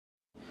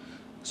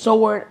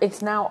So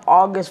it's now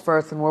August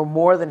 1st, and we're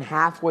more than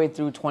halfway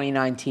through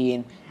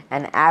 2019.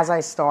 And as I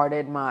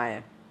started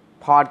my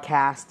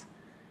podcast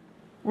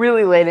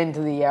really late into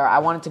the year, I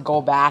wanted to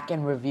go back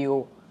and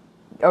review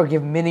or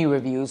give mini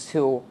reviews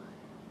to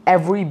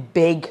every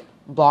big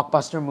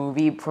blockbuster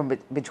movie from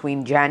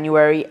between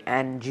January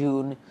and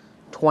June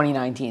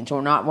 2019. So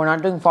we're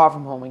not doing Far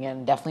From Home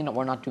again. Definitely not.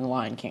 We're not doing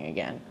Lion King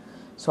again.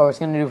 So it's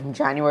going to do from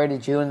January to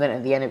June. Then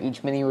at the end of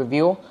each mini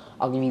review,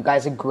 I'll give you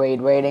guys a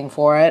grade rating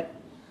for it.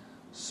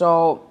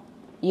 So,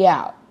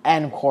 yeah,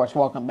 and of course,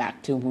 welcome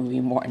back to Movie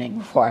Morning,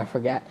 before I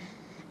forget.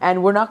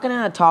 And we're not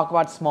going to talk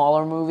about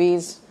smaller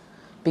movies,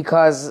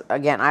 because,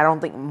 again, I don't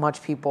think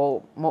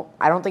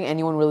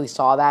anyone really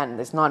saw that, and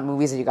it's not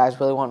movies that you guys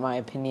really want my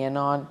opinion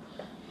on.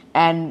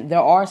 And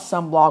there are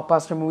some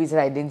blockbuster movies that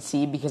I didn't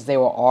see because they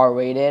were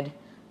R-rated,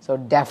 so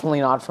definitely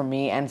not for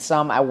me, and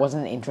some I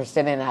wasn't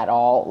interested in at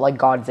all, like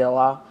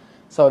Godzilla,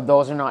 so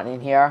those are not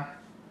in here.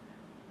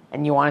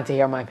 And you wanted to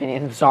hear my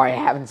opinion. I'm sorry, I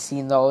haven't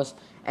seen those.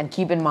 And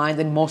keep in mind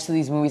that most of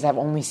these movies I've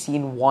only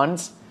seen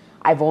once.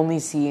 I've only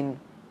seen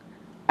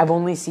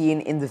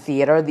in the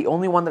theater. The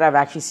only one that I've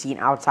actually seen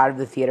outside of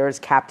the theater is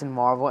Captain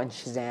Marvel and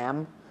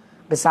Shazam.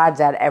 Besides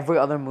that, every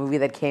other movie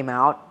that came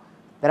out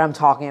that I'm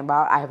talking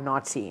about, I have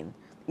not seen.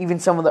 Even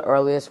some of the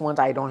earliest ones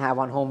I don't have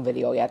on home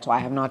video yet, so I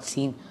have not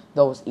seen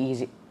those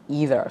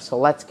either. So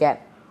let's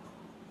get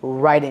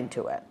right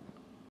into it.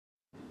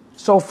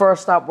 So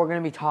first up, we're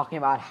going to be talking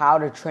about How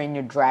to Train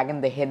Your Dragon: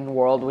 The Hidden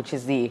World, which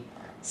is the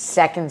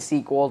second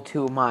sequel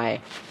to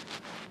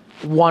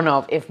one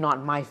of, if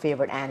not my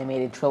favorite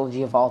animated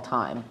trilogy of all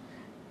time.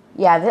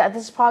 Yeah,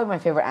 this is probably my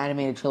favorite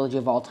animated trilogy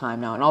of all time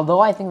now. And although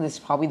I think this is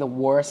probably the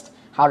worst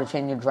How to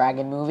Train Your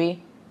Dragon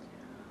movie,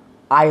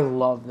 I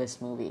love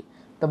this movie.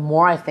 The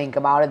more I think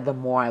about it, the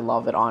more I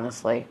love it,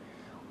 honestly.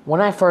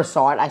 When I first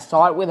saw it, I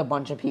saw it with a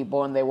bunch of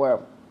people, and they were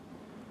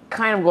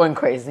kind of going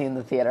crazy in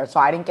the theater, so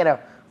I didn't get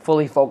to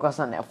fully focus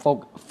on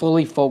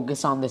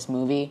this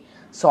movie.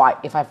 So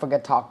if I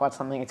forget to talk about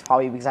something, it's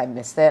probably because I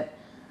missed it.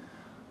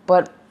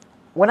 But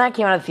when I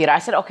came out of the theater, I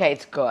said, okay,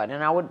 it's good.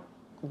 And I would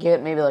give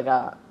it maybe like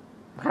a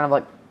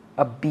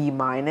B-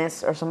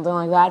 or something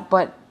like that.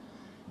 But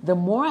the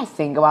more I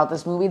think about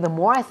this movie, the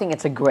more I think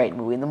it's a great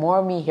movie. And the more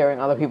of me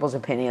hearing other people's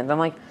opinions, I'm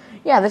like,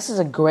 yeah, this is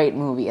a great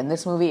movie. And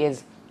this movie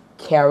is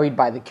carried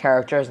by the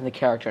characters and the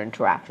character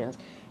interactions.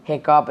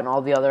 Hiccup and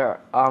all the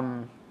other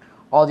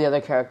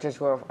characters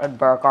who are at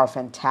Burke are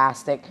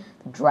fantastic.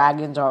 The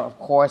dragons are, of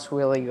course,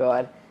 really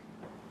good.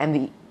 And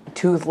the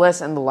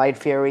Toothless and the Light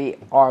Fury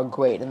are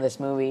great in this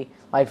movie.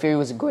 Light Fury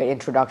was a great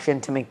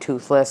introduction to make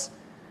Toothless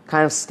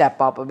kind of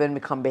step up a bit and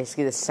become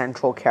basically the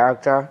central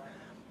character.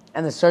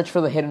 And the search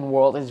for the hidden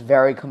world is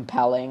very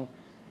compelling.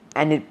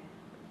 And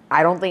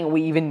I don't think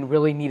we even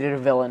really needed a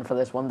villain for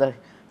this one. The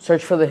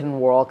search for the hidden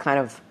world kind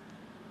of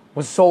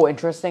was so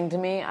interesting to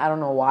me. I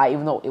don't know why,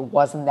 even though it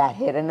wasn't that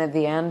hidden at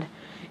the end.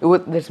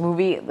 This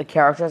movie, the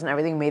characters and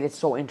everything made it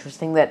so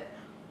interesting that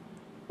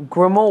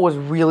Grimmauld was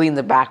really in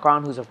the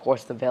background, who's of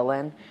course the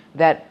villain,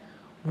 that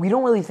we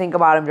don't really think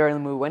about him during the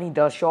movie. When he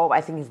does show up, I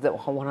think he's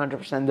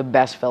 100% the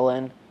best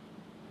villain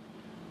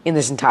in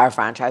this entire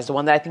franchise. The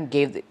one that I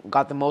think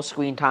got the most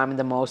screen time and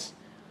the most,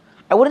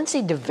 I wouldn't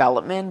say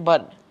development,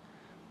 but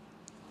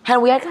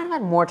we had kind of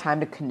had more time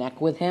to connect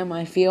with him,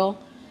 I feel.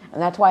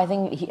 And that's why I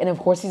think, and of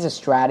course he's a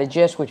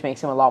strategist, which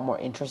makes him a lot more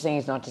interesting.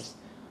 He's not just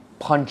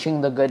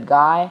punching the good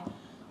guy,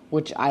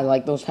 which I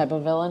like those type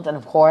of villains. And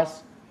of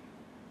course,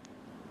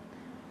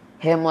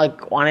 him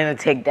wanting to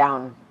take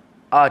down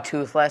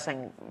Toothless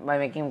and by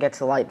making him get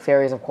to Light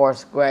Fury is of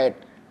course great.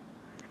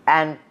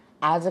 And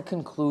as a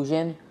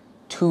conclusion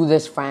to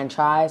this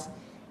franchise,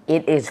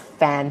 it is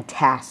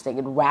fantastic.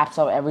 It wraps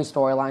up every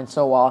storyline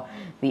so well.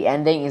 The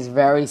ending is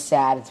very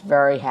sad. It's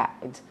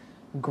it's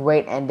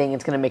great ending.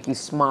 It's going to make you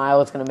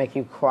smile. It's going to make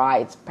you cry.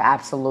 It's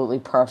absolutely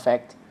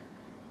perfect.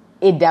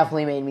 It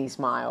definitely made me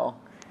smile.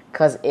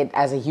 Because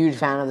as a huge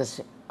fan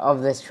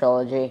of this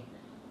trilogy,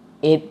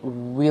 it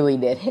really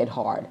did hit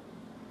hard.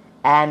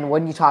 And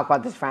when you talk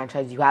about this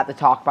franchise, you have to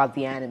talk about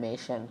the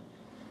animation.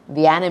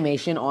 The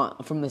animation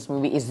from this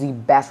movie is the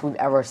best we've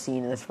ever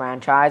seen in this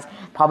franchise.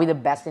 Probably the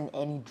best in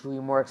any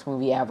DreamWorks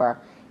movie ever.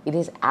 It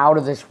is out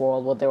of this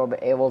world what they were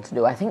able to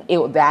do. I think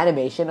the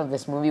animation of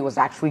this movie was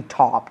actually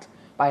topped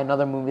by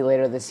another movie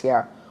later this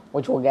year,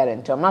 which we'll get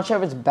into. I'm not sure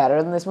if it's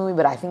better than this movie,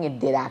 but I think it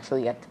did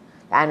actually the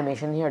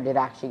animation here did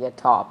actually get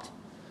topped.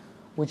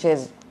 Which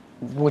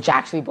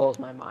actually blows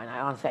my mind.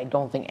 I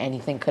didn't think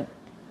anything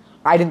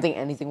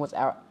was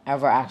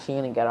ever actually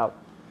going to get up,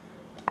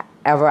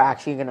 ever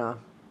actually going to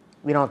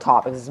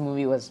top, because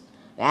the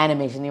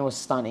animation here was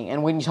stunning.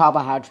 And when you talk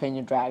about How to Train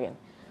Your Dragon,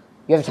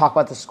 you have to talk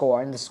about the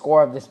score, and the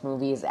score of this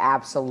movie is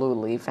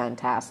absolutely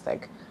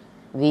fantastic.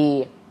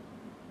 I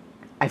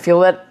feel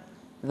that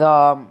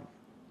the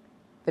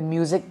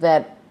music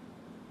that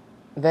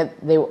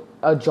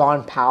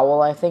John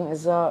Powell, I think,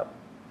 the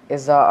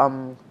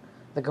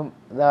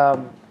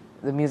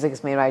music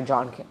is made by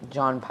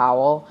John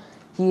Powell.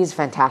 He is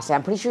fantastic.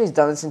 I'm pretty sure he's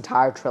done this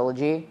entire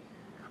trilogy.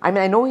 I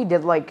mean, I know he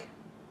did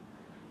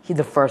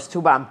the first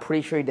two, but I'm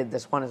pretty sure he did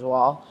this one as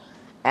well.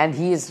 And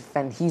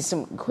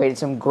created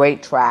some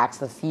great tracks.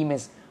 The theme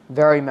is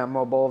very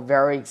memorable,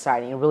 very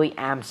exciting. It really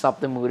amps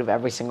up the mood of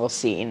every single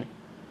scene.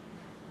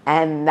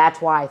 And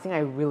that's why I think I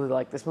really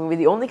like this movie.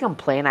 The only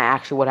complaint I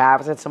actually would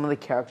have is that some of the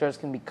characters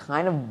can be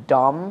kind of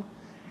dumb.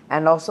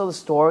 And also the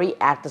story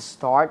at the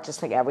start,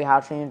 just like every How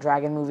to Train Your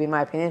Dragon movie in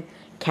my opinion,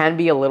 can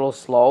be a little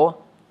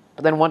slow.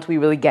 But then once we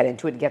really get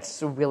into it, it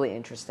gets really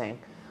interesting.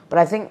 But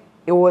I think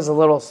it was a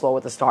little slow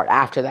at the start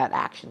after that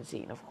action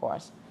scene, of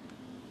course.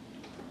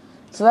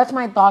 So that's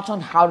my thoughts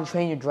on How to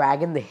Train Your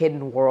Dragon: The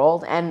Hidden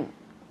World, and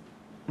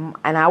now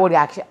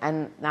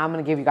I'm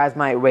gonna give you guys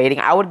my rating.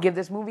 I would give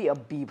this movie a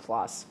B+.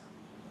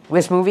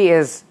 This movie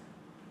is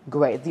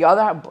great. The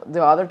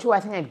other two, I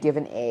think I'd give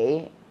an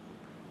A.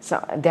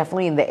 So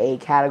definitely in the A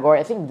category.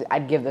 I think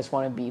I'd give this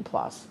one a B+.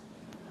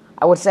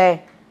 I would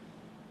say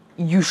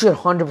you should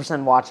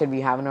 100% watch it if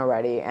you haven't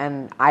already,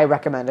 and I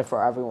recommend it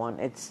for everyone.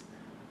 It's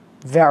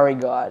very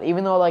good,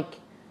 even though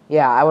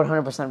I would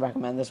 100%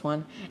 recommend this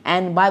one.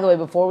 And by the way,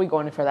 before we go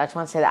any further, I just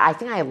want to say that I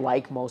think I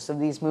like most of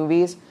these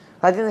movies.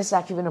 I think this has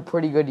actually been a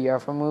pretty good year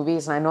for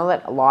movies, and I know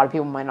that a lot of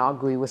people might not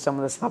agree with some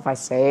of the stuff I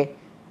say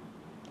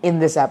in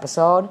this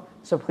episode,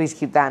 so please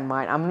keep that in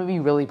mind. I'm going to be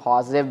really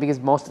positive because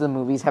most of the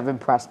movies have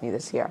impressed me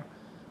this year.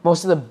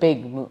 Most of the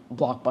big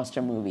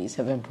blockbuster movies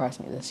have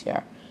impressed me this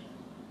year.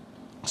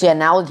 So yeah,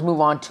 now let's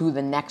move on to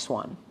the next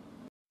one.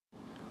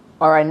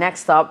 Alright,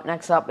 next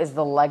up is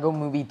the Lego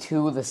Movie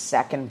 2, the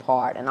second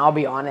part. And I'll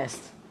be honest,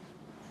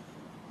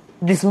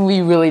 this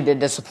movie really did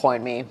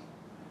disappoint me.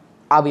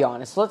 I'll be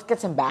honest. So let's get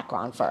some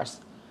background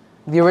first.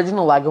 The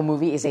original Lego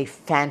Movie is a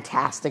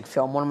fantastic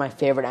film, one of my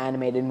favorite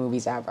animated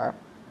movies ever.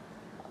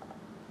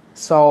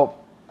 So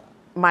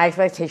my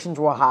expectations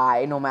were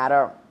high no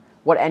matter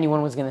what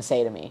anyone was going to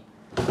say to me.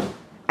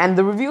 And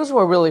the reviews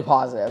were really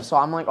positive, so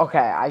I'm like, okay,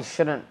 I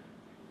shouldn't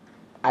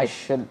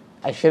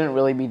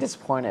really be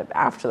disappointed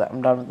after that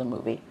I'm done with the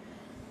movie.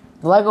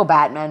 The Lego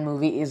Batman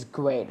movie is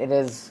great. It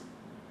is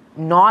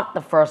not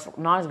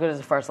as good as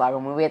the first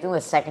Lego movie. I think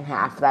the second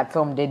half of that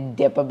film did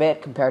dip a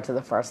bit compared to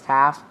the first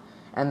half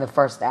and the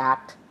first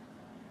act.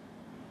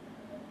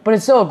 But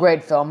it's still a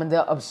great film, and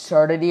the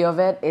absurdity of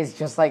it is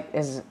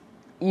is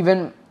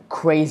even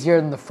crazier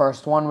than the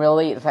first one,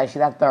 really, especially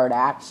that third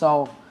act.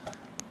 So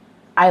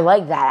I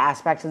like that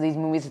aspect of these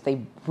movies, that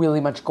they really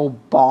much go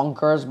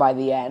bonkers by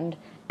the end.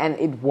 And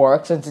it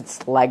works since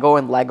it's Lego,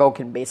 and Lego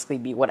can basically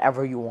be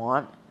whatever you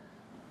want.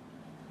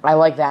 I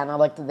like that, and I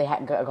like that they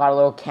got a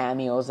little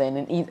cameos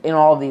in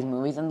all of these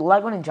movies. And the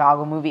Lego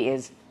Ninjago movie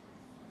is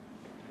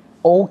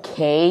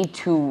okay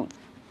to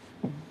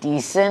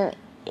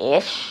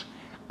decent-ish.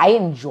 I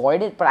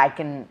enjoyed it, but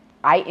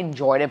I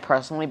enjoyed it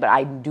personally, but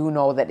I do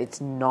know that it's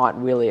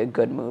not really a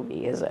good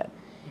movie, is it?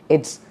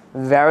 It's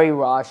very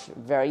rushed,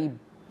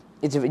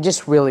 it's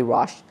just really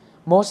rushed.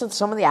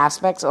 Some of the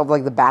aspects of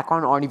the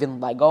background aren't even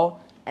Lego,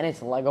 and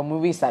it's Lego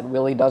movies that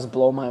really does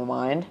blow my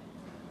mind.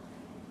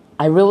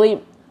 I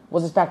really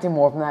was expecting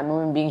more from that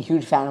movie, and being a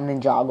huge fan of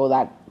Ninjago,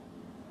 that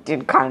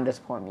did kind of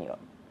disappoint me.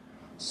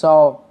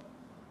 So,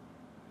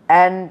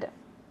 and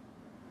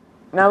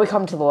now we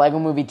come to the Lego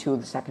Movie 2,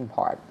 the second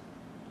part.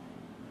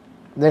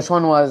 This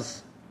one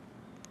was,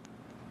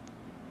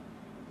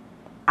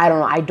 I don't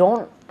know, I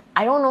don't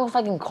know if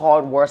I can call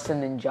it worse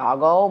than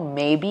Ninjago,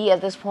 maybe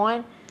at this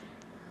point,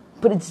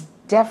 but it's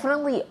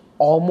definitely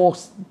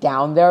almost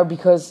down there,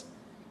 because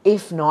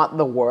if not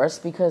the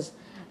worst, because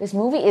this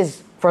movie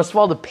is, first of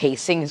all, the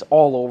pacing is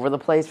all over the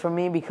place for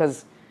me,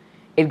 because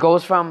it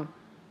goes from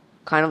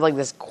kind of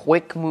this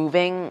quick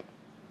moving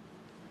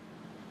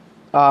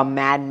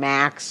Mad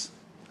Max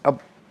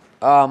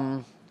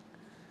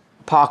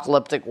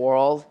apocalyptic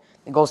world.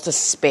 It goes to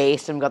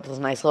space, and we've got this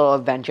nice little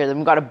adventure. Then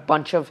we've got a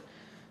bunch of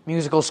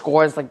musical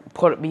scores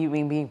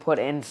being put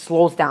in,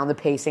 slows down the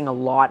pacing a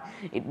lot.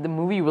 The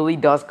movie really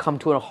does come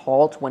to a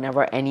halt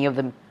whenever any of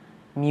the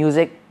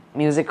music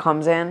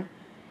comes in,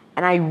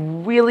 and I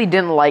really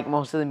didn't like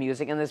most of the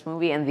music in this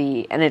movie, and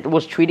it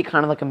was treated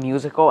kind of like a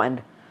musical,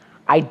 and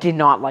I did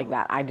not like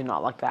that. I did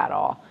not like that at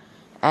all.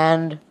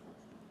 And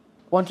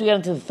once we get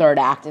into the third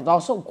act, it's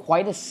also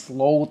quite a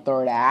slow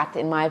third act,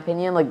 in my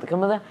opinion.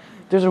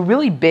 There's a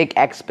really big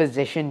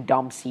exposition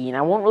dump scene.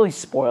 I won't really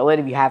spoil it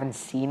if you haven't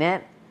seen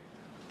it.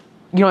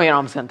 I'm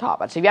just going to talk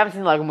about it. So if you haven't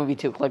seen Lego Movie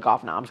 2, click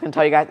off now. I'm just going to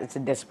tell you guys it's a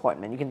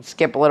disappointment. You can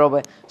skip a little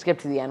bit, skip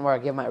to the end where I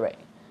give my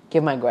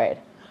grade.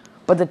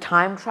 But the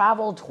time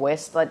travel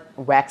twist that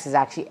Rex is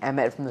actually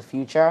Emmett from the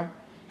future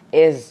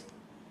is,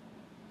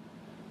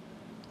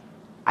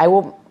 I'm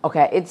going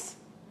to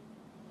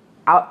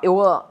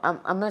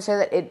say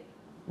that it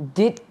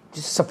did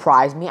just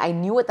surprise me. I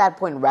knew at that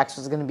point Rex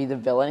was going to be the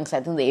villain, because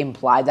I think they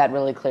implied that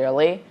really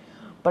clearly.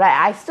 But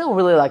I still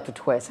really like the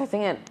twist. I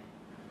think it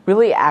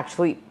really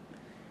actually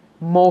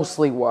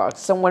mostly works.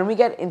 So when we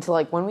get into,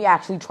 when we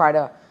actually try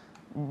to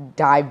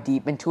dive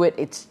deep into it,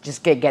 it's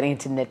just getting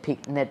into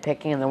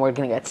nitpicking, and then we're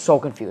going to get so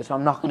confused. So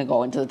I'm not going to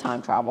go into the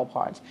time travel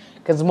parts,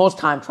 because most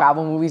time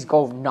travel movies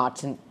go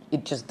nuts, and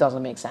it just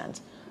doesn't make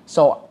sense.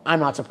 So I'm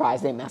not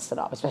surprised they messed it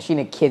up, especially in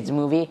a kids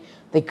movie.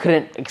 They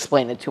couldn't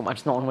explain it too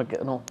much.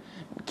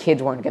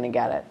 Kids weren't gonna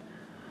get it.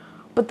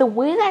 But the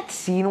way that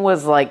scene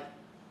was like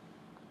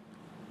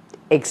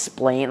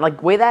explained, like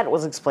the way that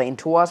was explained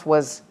to us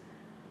was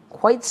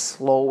quite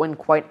slow and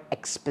quite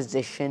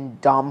exposition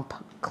dump,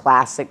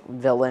 classic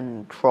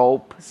villain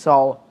trope.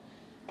 So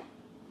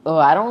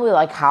I don't really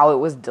like how it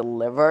was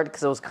delivered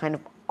because it was kind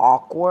of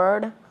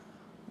awkward,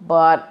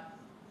 but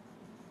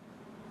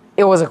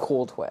it was a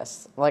cool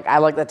twist. Like, I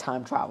like the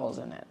time travels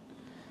in it.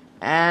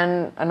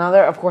 And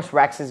another, of course,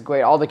 Rex is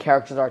great. All the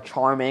characters are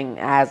charming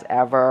as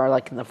ever,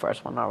 like in the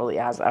first one, not really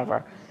as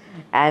ever.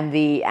 And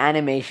the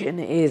animation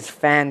is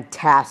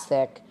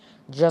fantastic,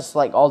 just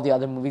like all the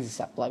other movies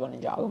except Lego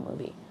Ninjago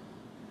movie.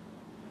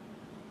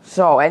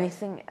 So,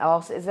 anything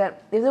else? If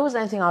there was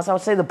anything else, I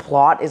would say the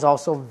plot is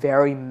also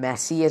very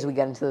messy as we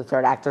get into the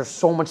third act. There's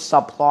so much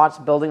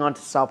subplots, building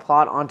onto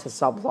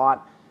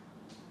subplot.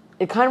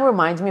 It kind of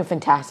reminds me of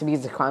Fantastic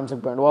Beasts: The Crimes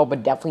of Grindelwald,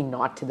 but definitely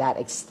not to that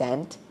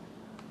extent.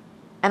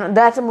 And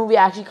that's a movie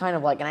I actually kind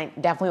of like, and I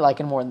definitely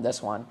like it more than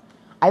this one.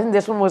 I think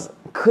this one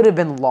could have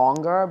been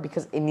longer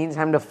because it needs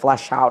time to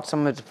flesh out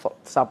some of its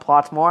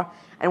subplots more.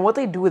 And what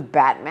they do with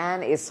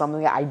Batman is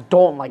something that I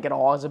don't like at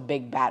all as a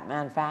big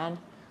Batman fan.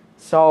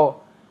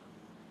 So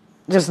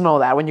just know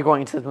that when you're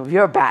going into this movie, if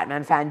you're a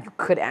Batman fan, you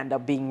could end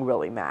up being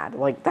really mad.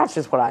 Like, that's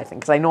just what I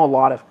think. Because I know a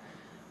lot of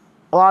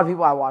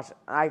people I watch,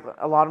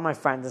 a lot of my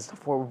friends and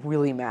stuff were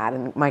really mad,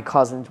 and my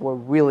cousins were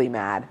really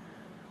mad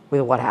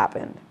with what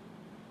happened.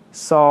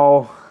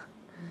 So,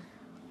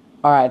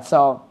 alright,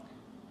 so,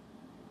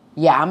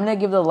 yeah, I'm going to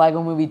give the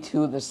Lego Movie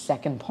 2, the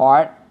second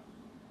part,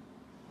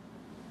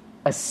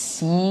 a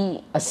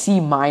C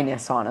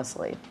minus,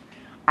 honestly.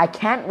 I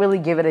can't really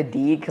give it a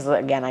D, because,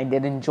 again, I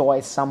did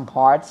enjoy some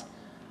parts,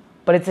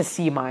 but it's a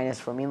C minus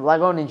for me.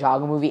 Lego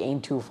Ninjago Movie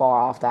ain't too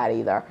far off that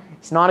either.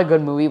 It's not a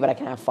good movie, but I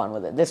can have fun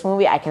with it. This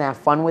movie I can have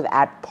fun with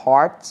at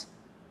parts,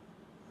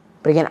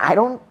 but again, I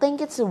don't think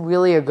it's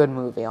really a good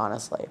movie,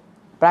 honestly.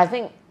 But I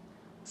think,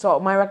 so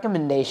my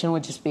recommendation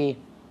would just be,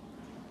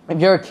 if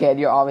you're a kid,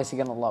 you're obviously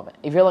going to love it.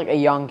 If you're like a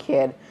young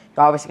kid,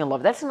 you're obviously going to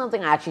love it. That's another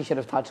thing I actually should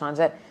have touched on, is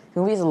that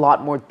the movie is a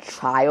lot more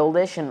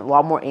childish and a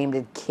lot more aimed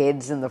at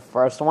kids than the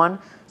first one.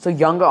 So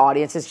younger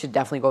audiences should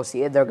definitely go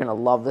see it. They're going to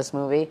love this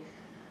movie.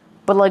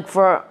 But like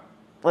for,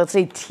 let's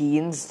say,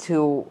 teens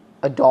to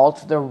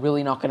adults, they're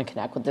really not going to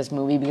connect with this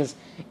movie because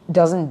it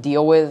doesn't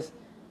deal with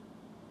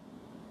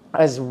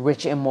as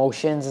rich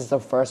emotions as the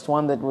first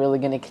one that really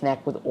going to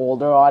connect with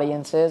older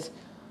audiences.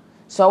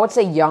 So I would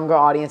say younger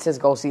audiences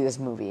go see this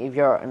movie. If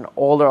you're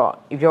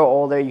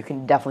older, you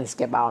can definitely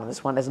skip out on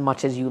this one as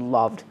much as you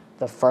loved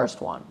the first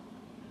one.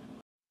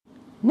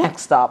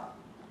 Next up,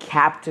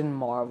 Captain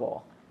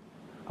Marvel.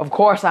 Of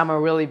course, I'm a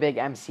really big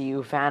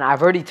MCU fan.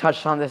 I've already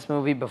touched on this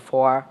movie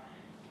before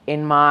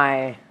in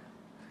my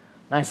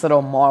nice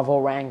little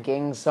Marvel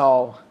ranking.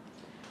 So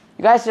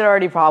you guys should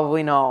already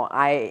probably know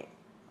I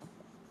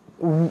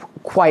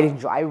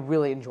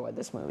really enjoyed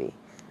this movie.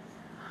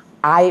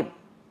 I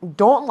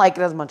don't like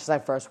it as much as I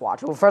first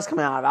watched it. Well, first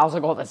coming out of it, I was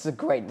like, oh, this is a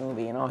great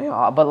movie,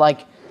 but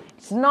like,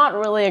 it's not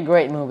really a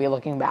great movie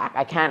looking back.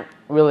 I can't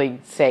really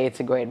say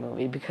it's a great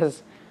movie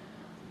because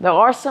there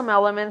are some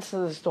elements to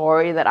the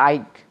story that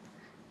I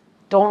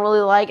don't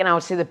really like, and I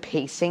would say the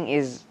pacing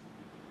is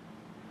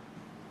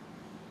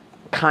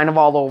kind of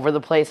all over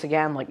the place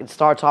again. Like, it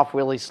starts off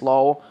really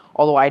slow,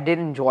 although I did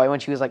enjoy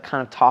when she was like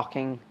kind of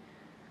talking,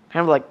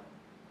 kind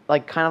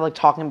of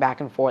talking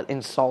back and forth,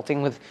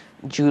 insulting with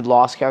Jude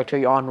Law's character,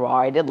 Yon-Ra.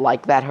 I did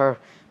like that, her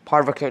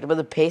part of her character, but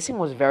the pacing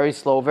was very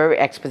slow, very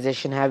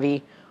exposition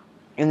heavy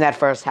in that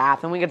first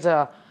half. Then we get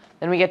to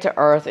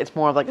Earth. It's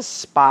more of like a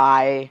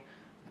spy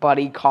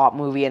buddy cop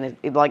movie, and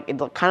it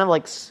kind of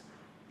like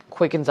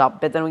quickens up.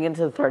 But then we get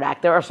into the third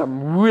act. There are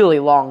some really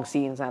long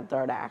scenes in that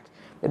third act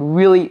that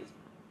really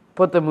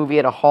put the movie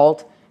at a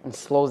halt and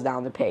slows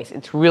down the pace.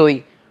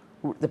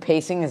 The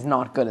pacing is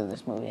not good in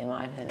this movie, in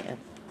my opinion.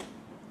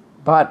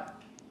 But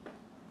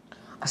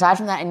aside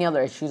from that, any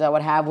other issues I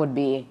would have would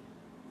be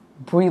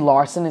Brie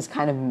Larson is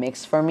kind of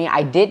mixed for me.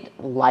 I did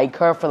like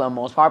her for the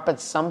most part, but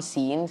some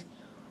scenes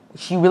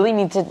she really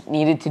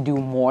needed to do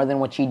more than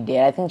what she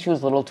did. I think she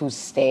was a little too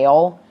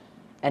stale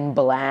and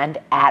bland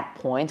at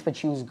points, but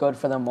she was good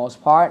for the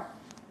most part.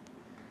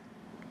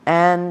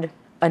 And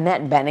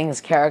Annette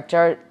Bening's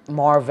character,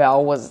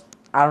 Marvel,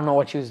 I don't know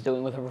what she was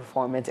doing with her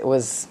performance. It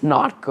was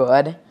not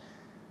good.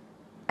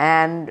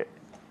 And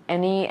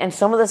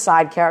some of the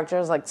side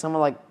characters, like some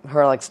of like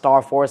her like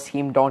Star Force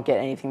team, don't get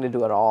anything to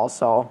do at all.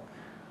 So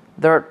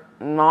they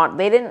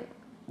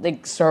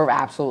serve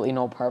absolutely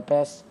no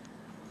purpose.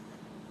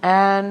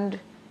 And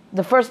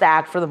the first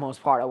act, for the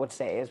most part, I would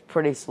say, is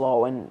pretty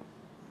slow and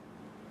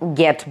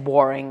gets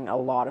boring a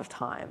lot of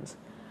times.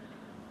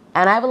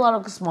 And I have a lot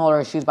of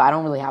smaller issues, but I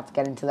don't really have to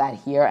get into that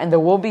here. And there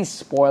will be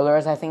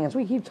spoilers, I think, as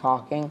we keep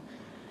talking.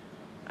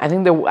 I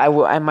think that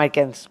I might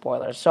get into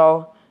spoilers.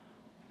 So,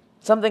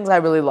 some things I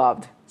really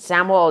loved.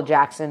 Samuel L.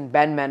 Jackson,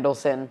 Ben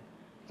Mendelsohn,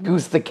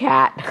 Goose the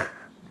Cat.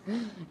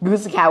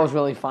 Goose the Cat was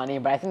really funny,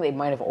 but I think they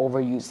might have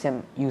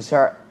used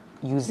her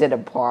use it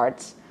in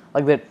parts.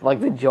 Like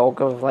the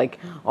joke of like,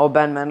 oh,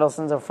 Ben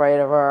Mendelsohn's afraid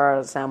of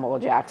her, Samuel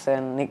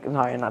Jackson,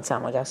 not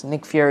Samuel Jackson,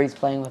 Nick Fury's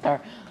playing with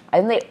her.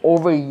 I think they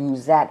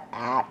overuse that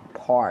at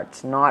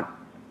parts, not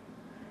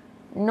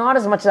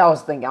as much as I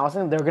was thinking. I was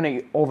thinking they're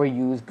gonna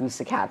overuse Goose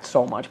the Cat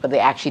so much, but they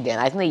actually didn't.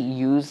 I think they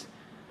used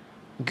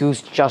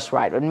Goose just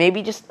right, but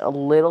maybe just a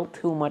little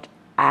too much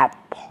at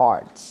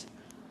parts.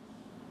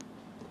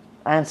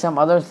 And some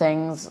other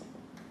things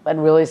that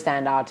really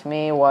stand out to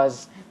me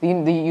was the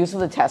use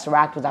of the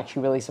Tesseract was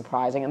actually really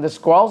surprising. And the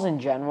Skrulls in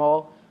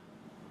general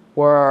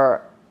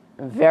were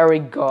very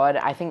good.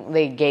 I think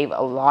they gave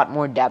a lot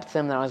more depth to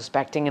them than I was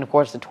expecting. And, of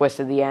course, the twist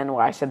at the end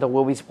where I said there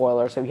will be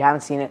spoilers. So if you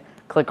haven't seen it,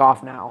 click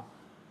off now.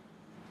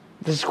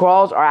 The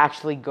Skrulls are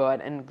actually good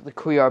and the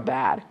Kree are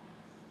bad.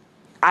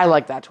 I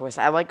like that twist.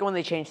 I like it when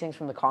they change things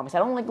from the comics. I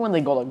don't like it when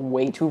they go, like,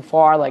 way too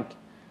far, like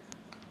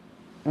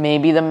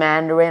maybe the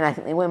Mandarin. I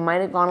think they might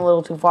have gone a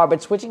little too far,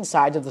 but switching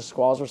sides of the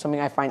Skrulls was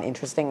something I find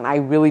interesting, and I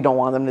really don't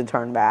want them to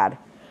turn bad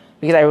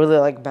because I really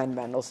like Ben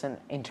Mendelsohn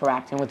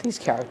interacting with these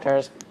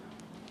characters.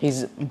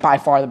 He's by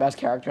far the best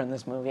character in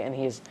this movie, and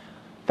he's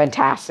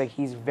fantastic.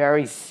 He's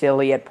very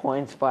silly at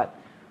points, but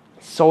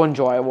so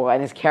enjoyable,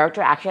 and his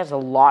character actually has a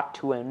lot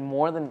to him,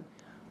 more than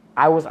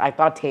I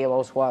thought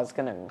Talos was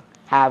going to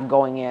have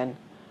going in.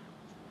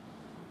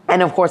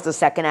 And, of course, the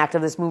second act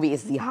of this movie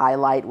is the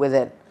highlight, with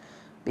it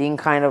being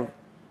kind of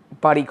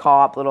buddy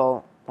cop,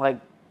 little, like,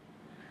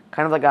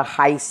 kind of like a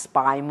heist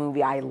spy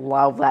movie. I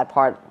love that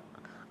part.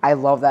 I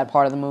love that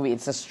part of the movie.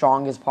 It's the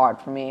strongest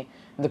part for me.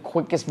 The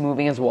quickest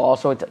moving as well,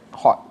 so it's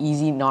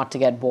easy not to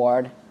get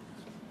bored.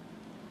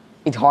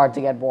 It's hard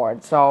to get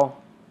bored. So,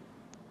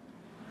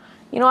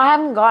 I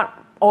haven't got...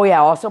 Oh,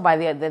 yeah, also by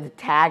the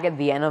tag at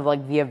the end of,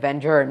 like, the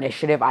Avenger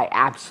Initiative, I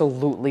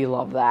absolutely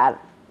love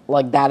that.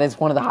 Like, that is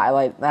one of the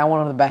highlights. That's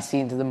one of the best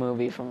scenes of the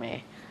movie for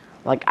me.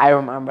 Like, I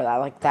remember that.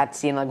 Like, that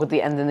scene, like, with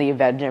the end of the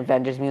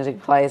Avengers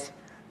music plays.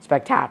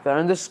 Spectacular.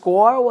 And the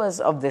score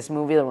of this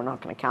movie, that we're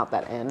not going to count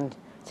that end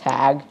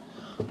tag,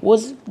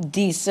 was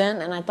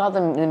decent. And I thought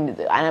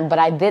but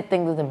I did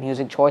think that the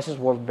music choices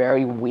were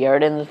very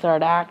weird in the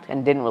third act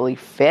and didn't really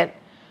fit.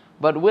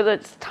 But with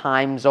its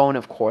time zone,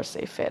 of course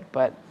they fit.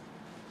 But,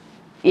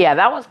 yeah,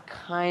 that was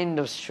kind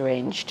of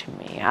strange to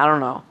me. I don't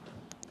know.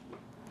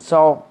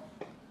 So,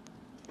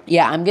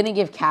 yeah, I'm going to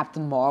give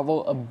Captain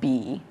Marvel a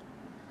B.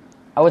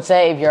 I would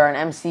say if you're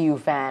an MCU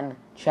fan,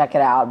 check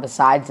it out.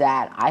 Besides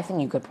that, I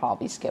think you could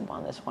probably skip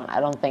on this one.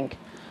 I don't think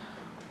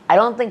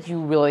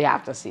you really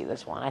have to see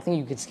this one. I think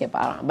you could skip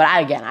out on it. But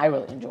I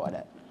really enjoyed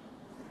it.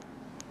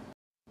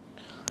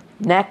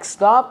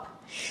 Next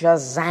up,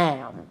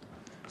 Shazam.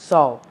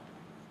 So,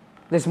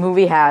 this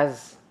movie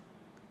has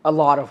a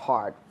lot of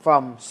heart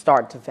from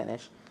start to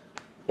finish.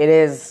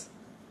 It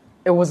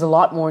was a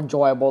lot more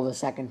enjoyable the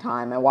second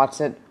time. I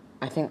watched it,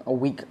 I think,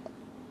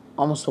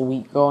 almost a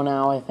week ago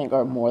now, I think,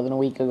 or more than a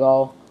week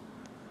ago.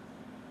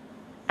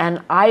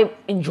 And I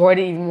enjoyed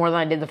it even more than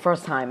I did the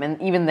first time.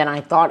 And even then,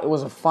 I thought it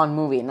was a fun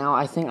movie. Now,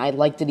 I think I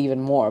liked it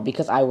even more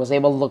because I was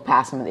able to look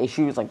past some of the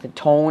issues. Like, the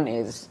tone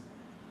is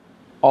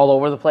all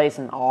over the place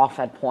and off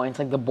at points.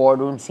 Like, the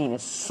boardroom scene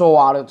is so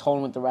out of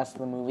tone with the rest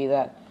of the movie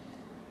that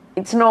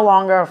it's no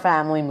longer a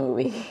family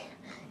movie.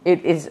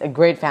 It is a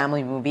great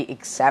family movie,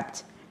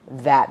 except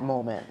that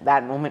moment.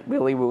 That moment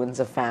really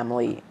ruins a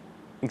family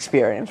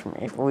experience for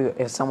me.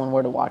 If someone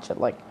were to watch it,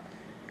 like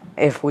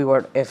if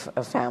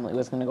a family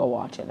was going to go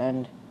watch it,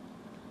 and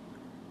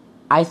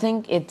I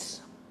think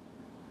it's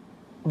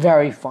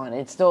very fun.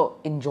 It's still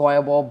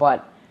enjoyable,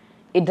 but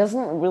it's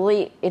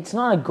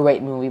not a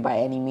great movie by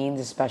any means,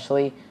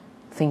 especially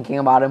thinking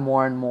about it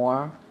more and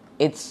more.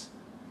 It's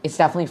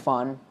definitely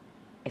fun.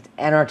 It's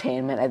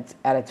entertainment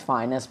at its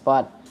finest,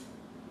 but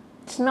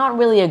it's not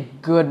really a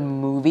good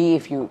movie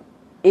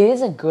it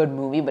is a good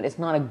movie, but it's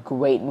not a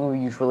great movie.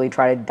 You really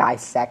try to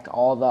dissect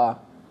all the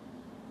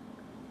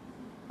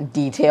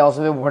details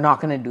of it. We're not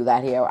going to do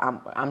that here.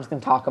 I'm just going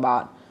to talk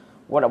about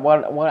what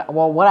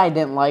I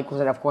didn't like was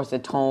that, of course, the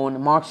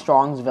tone. Mark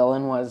Strong's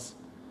villain was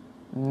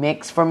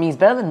mixed for me. He's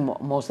better than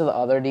most of the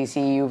other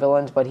DCU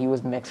villains, but he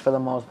was mixed for the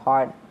most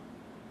part.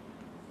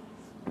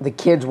 The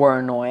kids were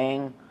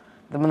annoying.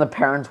 Some of the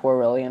parents were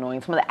really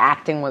annoying. Some of the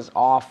acting was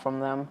off from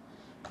them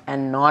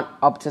and not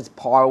up to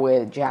par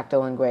with Jack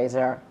Dylan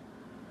Grazer,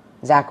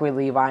 Zachary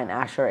Levi, and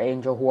Asher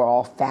Angel, who are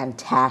all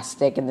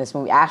fantastic in this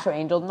movie. Asher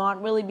Angel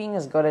not really being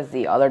as good as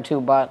the other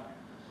two, but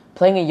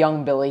playing a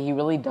young Billy, he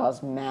really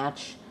does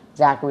match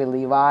Zachary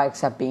Levi,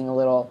 except being a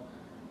little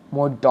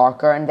more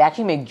darker. And they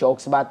actually make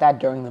jokes about that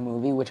during the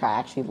movie, which I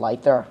actually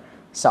like. They're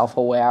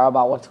self-aware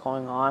about what's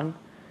going on.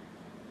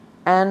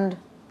 And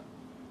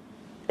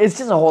it's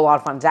just a whole lot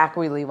of fun.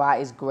 Zachary Levi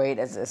is great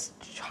as this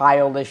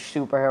childish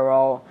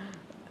superhero.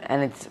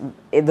 And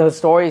the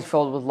story is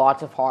filled with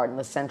lots of heart, and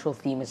the central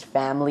theme is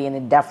family, and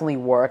it definitely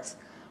works.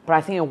 But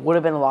I think it would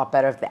have been a lot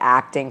better if the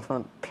acting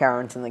from the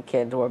parents and the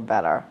kids were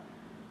better.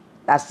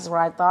 That's just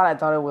what I thought. I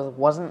thought it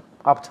wasn't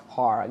up to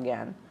par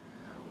again.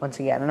 once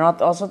again. And I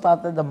also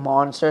thought that the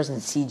monsters and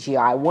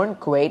CGI weren't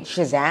great.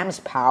 Shazam's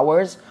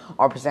powers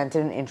are presented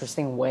in an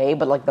interesting way,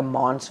 but like the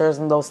monsters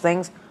and those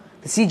things,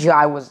 the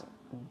CGI was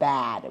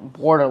bad,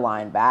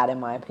 borderline bad in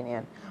my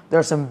opinion. There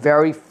are some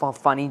very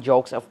funny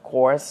jokes, of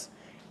course.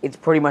 It's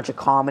pretty much a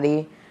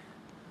comedy.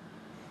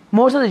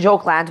 Most of the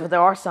joke lands, but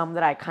there are some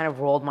that I kind of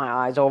rolled my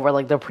eyes over.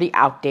 Like, they're pretty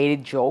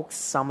outdated jokes,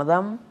 some of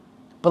them.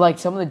 But, like,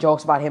 some of the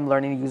jokes about him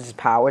learning to use his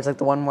powers, like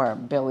the one where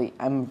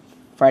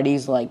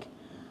Freddy's like,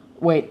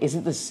 wait,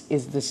 is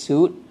the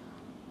suit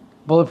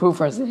bulletproof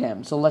or is it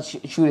him? So let's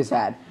shoot his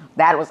head.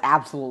 That was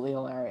absolutely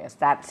hilarious.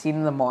 That scene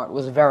in the mart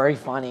was very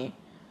funny.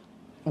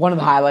 One of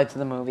the highlights of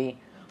the movie.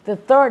 The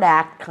third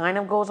act kind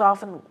of goes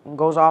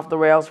off the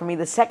rails for me.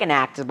 The second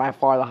act is by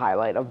far the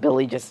highlight of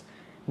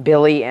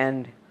Billy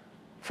and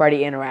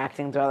Freddy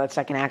interacting throughout that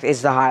second act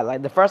is the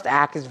highlight. The first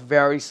act is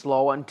very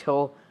slow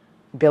until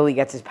Billy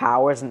gets his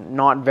powers and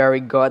not very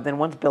good. Then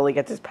once Billy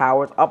gets his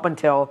powers, up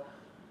until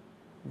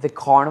the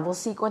carnival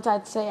sequence,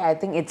 I'd say, I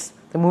think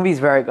the movie's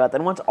very good.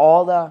 Then once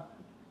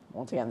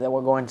again,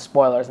 we're going to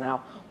spoilers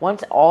now.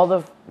 Once all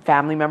the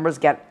family members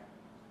get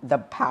the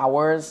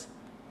powers,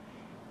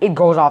 it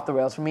goes off the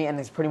rails for me, and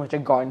it's pretty much a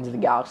Guardians of the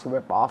Galaxy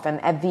ripoff.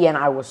 And at the end,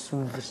 I was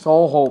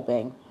so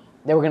hoping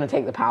they were going to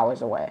take the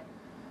powers away.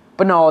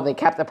 But no, they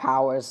kept the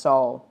powers,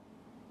 so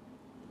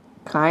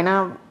kind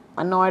of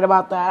annoyed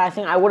about that. I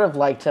think I would have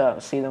liked to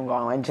see them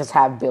go and just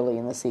have Billy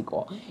in the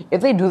sequel. If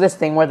they do this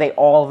thing where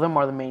all of them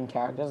are the main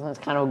characters, and it's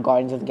kind of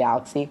Guardians of the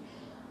Galaxy,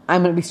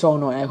 I'm going to be so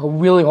annoyed. I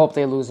really hope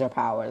they lose their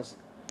powers.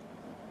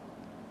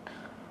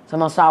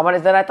 Something else to talk about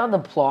is that I thought the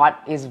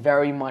plot is a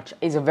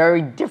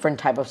very different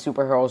type of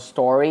superhero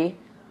story.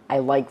 I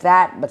like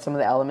that, but some of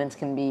the elements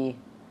can be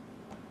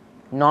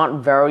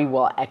not very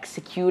well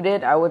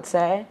executed, I would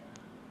say.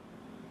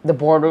 The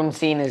boardroom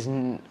scene is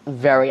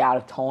very out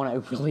of tone. I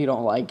really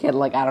don't like it.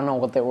 Like, I don't know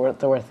what they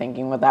were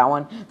thinking with that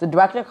one. The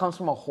director comes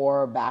from a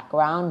horror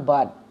background,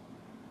 but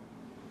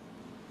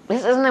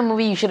this isn't a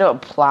movie you should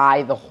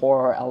apply the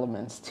horror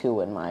elements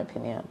to, in my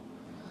opinion.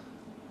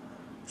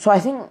 So I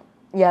think,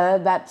 yeah,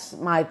 that's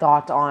my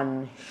thoughts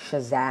on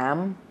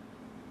Shazam.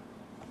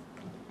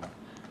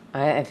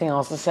 Anything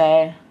else to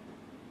say?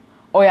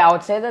 Oh yeah, I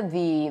would say that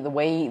the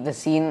way the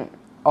scene,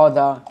 or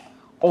the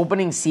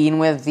opening scene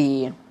with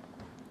the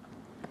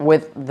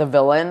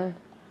villain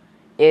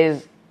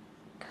is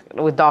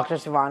with Dr.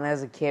 Sivana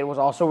as a kid was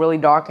also really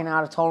dark and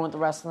out of tone with the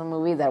rest of the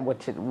movie,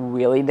 which it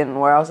really didn't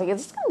wear. I was like,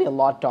 it's going to be a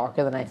lot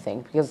darker than I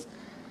think, because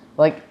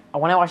like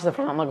when I watched the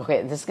film, I'm like,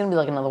 okay, this is going to be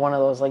like another one of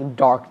those like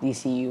dark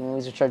DCU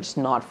movies which are just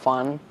not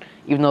fun,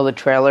 even though the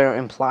trailer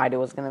implied it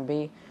was going to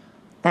be.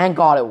 Thank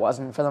God it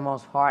wasn't for the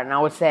most part, and I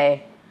would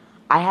say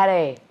I had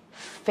a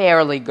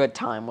fairly good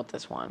time with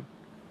this one.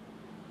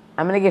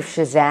 I'm going to give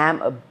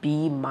Shazam a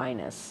B-.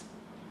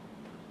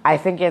 I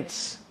think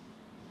it's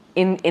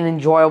an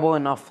enjoyable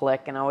enough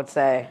flick, and I would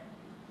say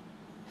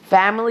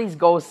families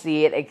go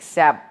see it,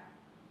 except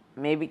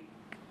maybe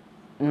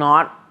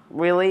not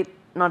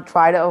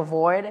try to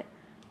avoid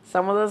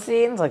some of the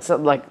scenes,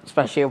 like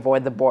especially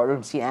avoid the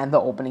boardroom scene and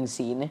the opening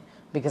scene,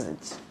 because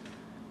it's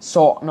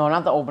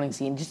not the opening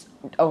scene. Just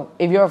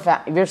if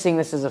you're seeing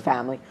this as a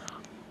family,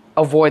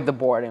 avoid the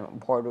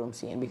boardroom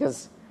scene,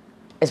 because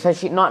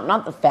especially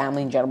not the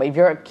family in general, but if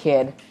you're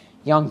a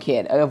young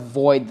kid,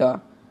 avoid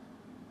the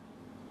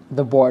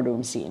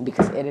boardroom scene,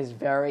 because it is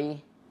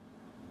very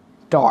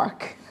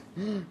dark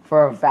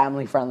for a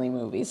family-friendly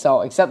movie.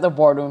 So, except the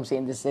boardroom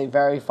scene, this is a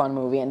very fun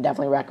movie and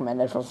definitely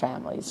recommended for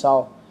families.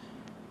 So,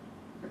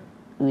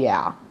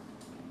 yeah.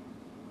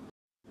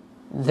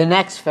 The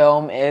next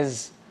film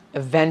is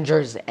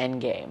Avengers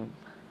Endgame.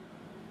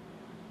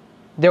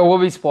 There will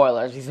be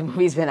spoilers, because the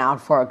movie's been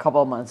out for a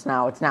couple of months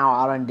now. It's now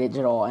out on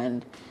digital,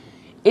 and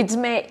it's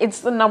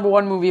the number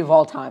one movie of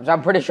all time. So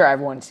I'm pretty sure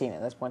everyone's seen it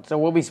at this point. So there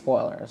will be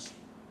spoilers.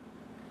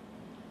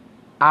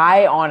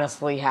 I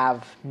honestly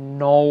have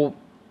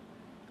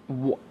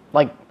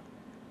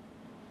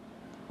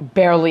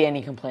barely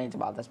any complaints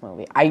about this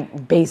movie. I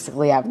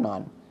basically have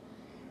none.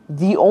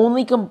 The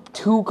only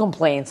two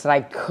complaints that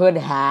I could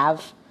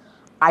have,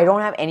 I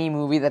don't have any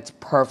movie that's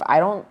perfect.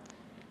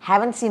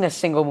 Haven't seen a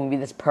single movie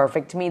that's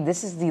perfect to me.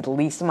 This is the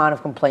least amount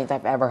of complaints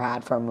I've ever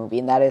had for a movie,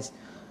 and that is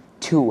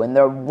 2.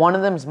 And one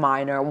of them's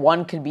minor.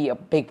 One could be a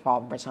big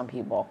problem for some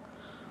people.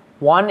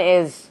 One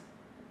is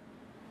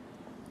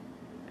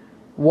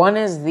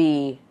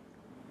the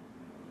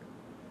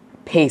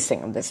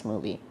pacing of this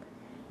movie.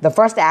 The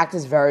first act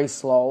is very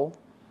slow,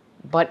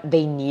 but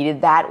they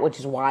needed that, which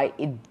is why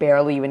it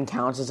barely even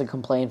counts as a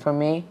complaint from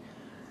me.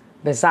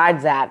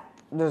 Besides that,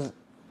 there's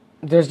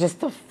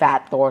just the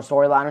Fat Thor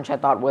storyline, which I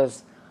thought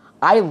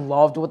I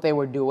loved what they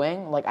were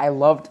doing. Like, I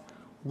loved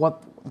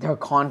what their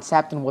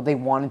concept and what they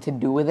wanted to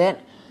do with it.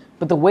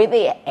 But the way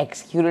they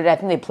executed it, I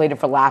think they played it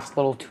for laughs a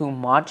little too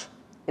much.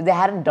 If they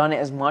hadn't done it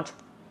as much,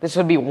 this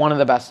would be one of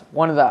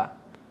the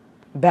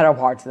better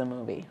parts of the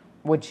movie,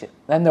 which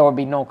then there would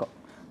be it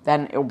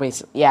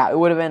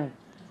would have been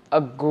a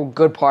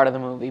good part of the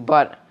movie,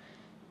 but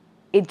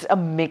it's a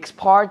mixed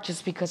part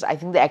just because I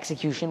think the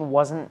execution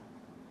wasn't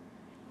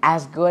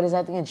as good as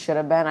I think it should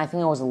have been. I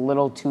think it was a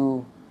little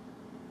too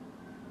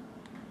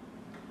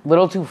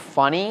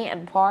funny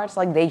at parts.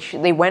 Like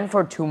they went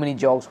for too many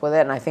jokes with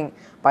it, and I think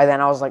by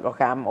then I was like,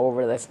 okay, I'm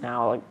over this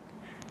now. Like,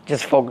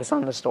 just focus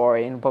on the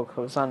story and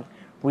focus on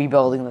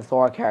rebuilding the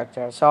Thor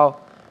character. So,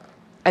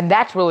 and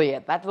that's really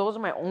it. Those are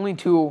my only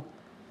two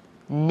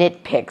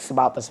nitpicks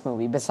about this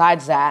movie.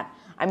 Besides that,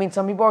 I mean,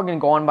 some people are going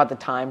to go on about the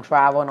time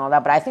travel and all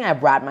that, but I think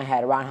I've wrapped my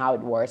head around how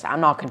it works.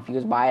 I'm not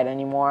confused by it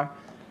anymore.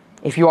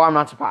 If you are, I'm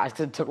not surprised,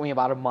 because it took me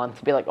about a month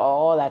to be like,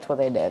 oh, that's what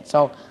they did.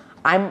 So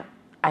I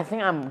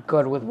think I'm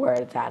good with where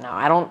it's at now.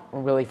 I don't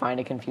really find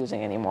it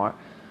confusing anymore.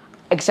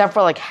 Except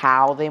for, like,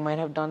 how they might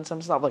have done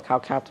some stuff, like how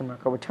Captain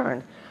America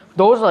returned.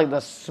 Those are, like,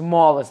 the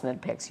smallest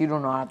nitpicks. You do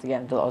not have to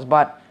get into those.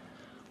 But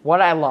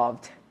what I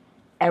loved,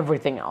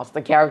 everything else.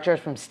 The characters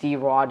from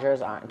Steve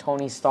Rogers,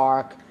 Tony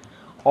Stark,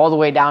 all the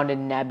way down to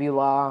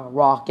Nebula,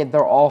 Rocket,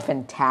 they're all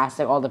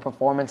fantastic. All the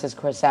performances,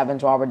 Chris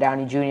Evans, Robert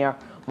Downey Jr.,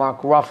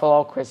 Mark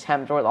Ruffalo, Chris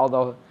Hemsworth,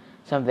 although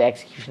some of the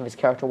execution of his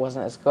character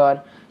wasn't as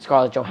good.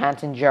 Scarlett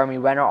Johansson, Jeremy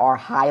Renner are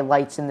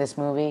highlights in this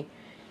movie.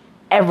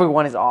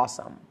 Everyone is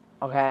awesome,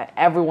 okay?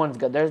 Everyone's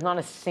good. There's not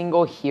a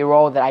single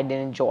hero that I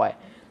didn't enjoy.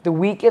 The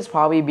weakest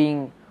probably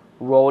being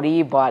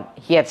Rhodey, but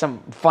he had some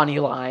funny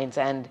lines,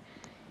 and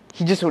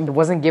he just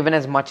wasn't given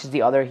as much as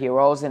the other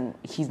heroes, and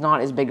he's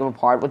not as big of a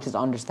part, which is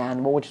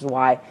understandable, which is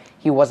why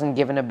he wasn't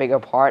given a bigger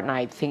part, and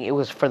I think it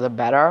was for the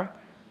better.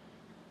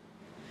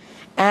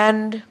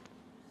 And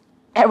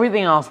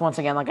everything else, once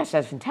again, like I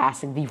said, is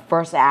fantastic. The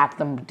first act,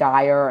 the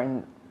dire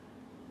and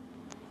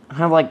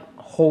kind of like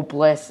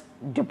hopeless,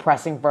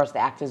 depressing first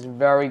act is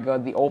very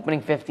good. The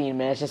opening 15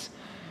 minutes, just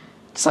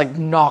like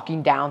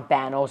knocking down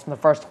Thanos in the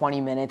first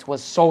 20 minutes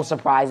was so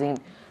surprising.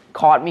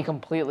 Caught me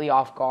completely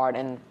off guard,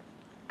 and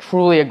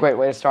truly a great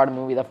way to start a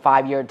movie. The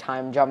 5-year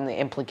time jump and the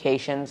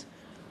implications,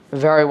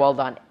 very well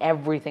done.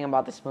 Everything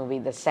about this movie,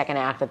 the second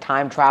act, the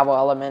time travel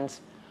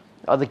elements,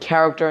 the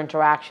character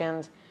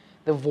interactions,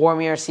 the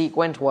Vormir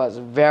sequence was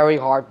very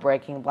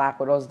heartbreaking. Black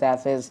Widow's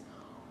death is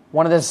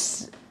one of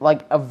the,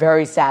 like, a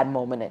very sad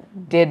moment.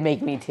 It did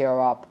make me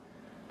tear up.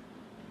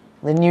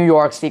 The New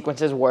York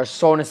sequences were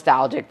so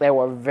nostalgic. They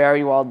were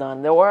very well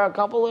done. There were a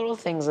couple little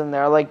things in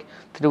there, like,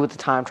 to do with the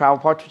time travel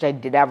parts, which I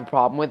did have a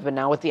problem with, but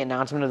now with the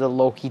announcement of the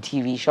Loki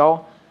TV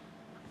show,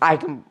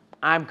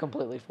 I'm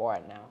completely for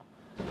it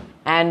now.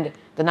 And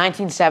the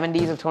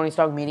 1970s of Tony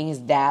Stark meeting his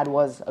dad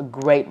was a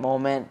great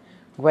moment.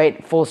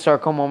 Great full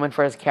circle moment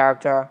for his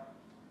character.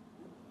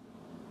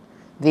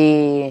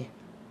 The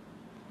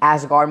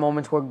Asgard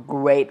moments were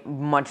great.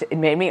 It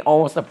made me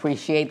almost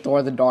appreciate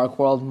Thor: The Dark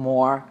World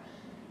more.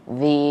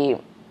 The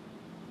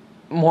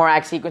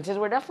Morak sequences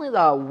were definitely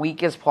the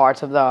weakest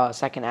parts of the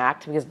second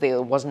act because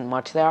there wasn't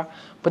much there.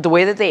 But the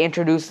way that they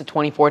introduced the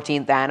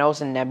 2014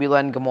 Thanos and Nebula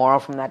and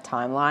Gamora from that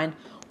timeline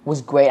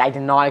was great. I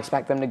did not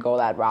expect them to go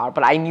that route,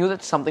 but I knew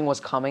that something was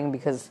coming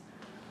because,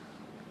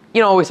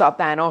 we saw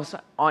Thanos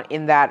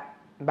in that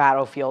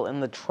battlefield in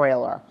the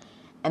trailer.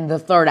 And the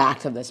third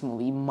act of this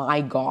movie, my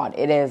God,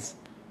 it is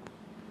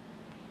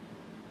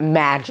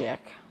magic.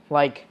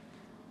 Like,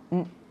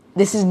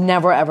 this has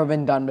never ever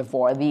been done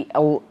before. The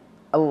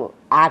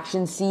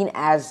action scene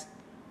as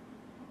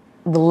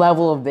the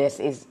level of this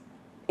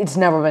it's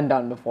never been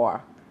done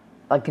before.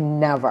 Like,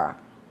 never.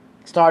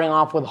 Starting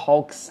off with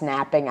Hulk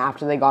snapping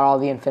after they got all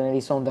the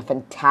Infinity Stones, a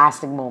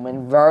fantastic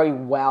moment, very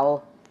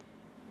well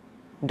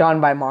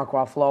done by Mark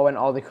Ruffalo and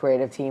all the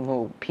creative team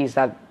who pieced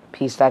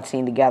that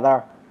scene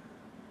together.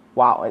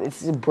 Wow,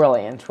 it's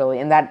brilliant, really.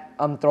 And that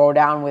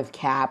throwdown with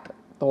Cap,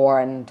 Thor,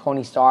 and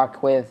Tony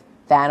Stark with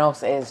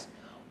Thanos is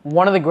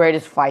one of the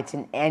greatest fights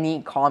in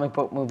any comic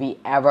book movie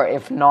ever,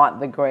 if not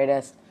the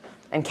greatest.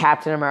 And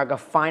Captain America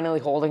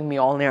finally holding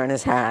Mjolnir in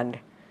his hand.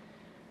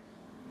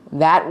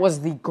 That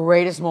was the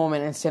greatest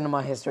moment in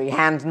cinema history.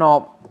 Hands,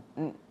 no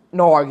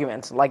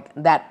arguments. Like,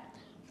 that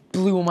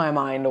blew my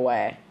mind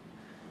away.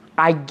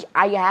 That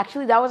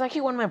was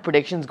actually one of my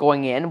predictions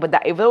going in,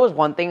 but if there was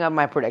one thing of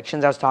my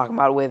predictions I was talking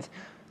about with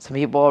some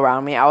people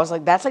around me, I was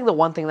like, that's like the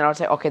one thing that I would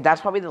say, okay,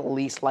 that's probably the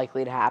least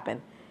likely to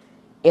happen.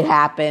 It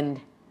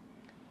happened,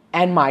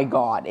 and my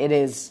God,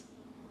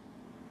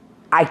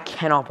 I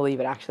cannot believe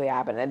it actually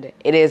happened. And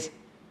it is,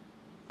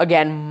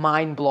 again,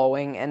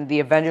 mind-blowing, and the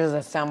Avengers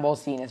Assemble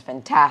scene is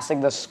fantastic.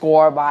 The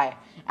score by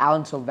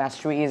Alan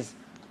Silvestri is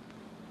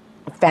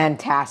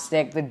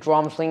fantastic. The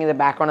drum swing in the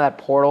background of that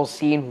portal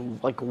scene,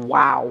 like,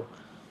 wow.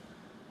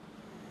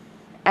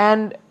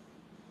 And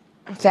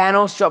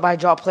Thanos,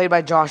 played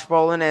by Josh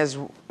Brolin, is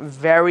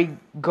very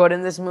good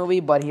in this movie,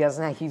 but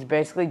he's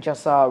basically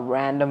just a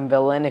random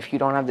villain if you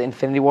don't have the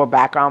Infinity War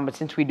background. But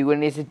since we do it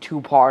and it's a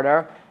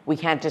two-parter, we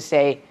can't just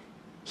say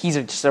he's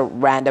just a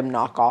random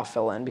knockoff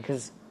villain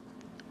because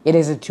it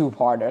is a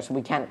two-parter, so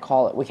we can't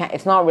call it.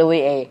 It's not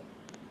really a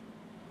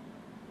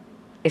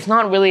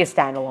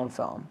standalone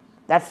film.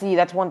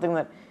 That's one thing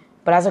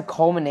but as a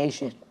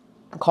culmination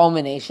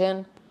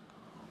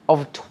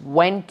of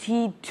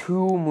 22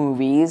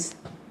 movies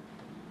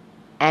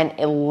and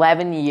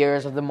 11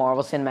 years of the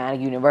Marvel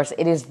Cinematic Universe.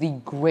 It is the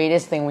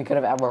greatest thing we could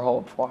have ever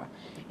hoped for.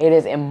 It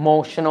is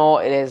emotional,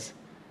 it is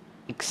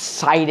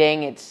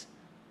exciting, it's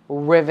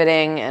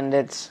riveting, and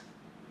it's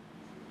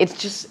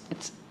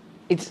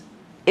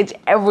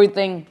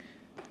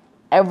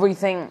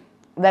everything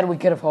that we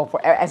could have hoped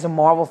for. As a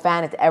Marvel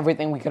fan, it's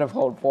everything we could have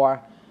hoped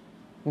for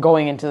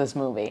going into this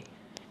movie.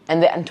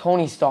 And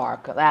Tony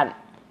Stark, the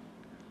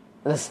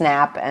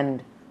snap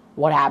and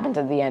what happens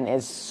at the end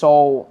is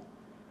so...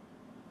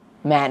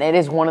 Man, it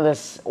is one of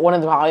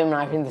probably,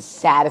 I think, the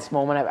saddest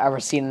moment I've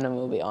ever seen in a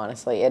movie,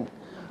 honestly. It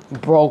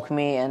broke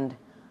me, and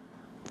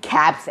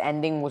Cap's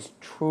ending was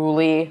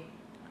truly,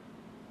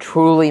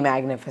 truly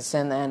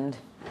magnificent, and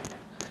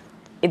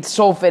it's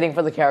so fitting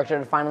for the character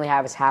to finally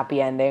have his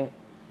happy ending.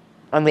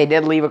 And they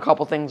did leave a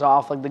couple things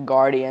off, like the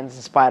Guardians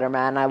and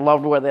Spider-Man. I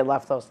loved where they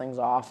left those things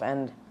off,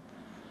 and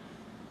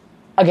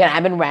again,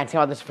 I've been ranting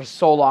about this for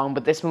so long,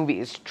 but this movie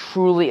is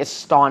truly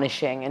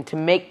astonishing, and to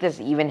make this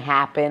even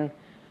happen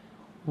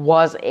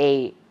was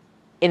an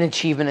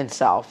achievement in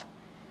itself.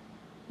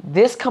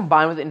 This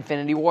combined with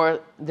Infinity War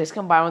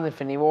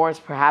is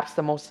perhaps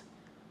the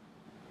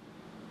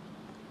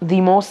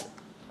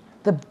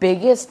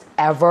biggest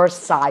ever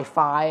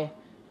sci-fi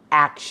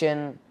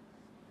action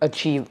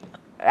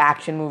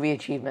movie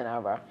achievement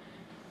ever.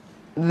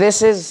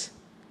 This is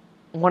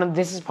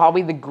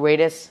probably the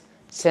greatest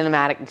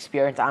cinematic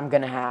experience I'm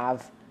gonna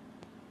have,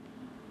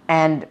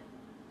 and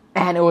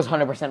it was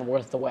 100%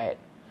 worth the wait.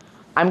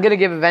 I'm going to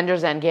give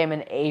Avengers Endgame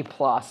an A+.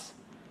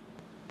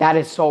 That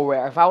is so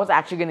rare. If I was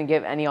actually going to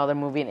give any other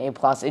movie an A+,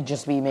 it'd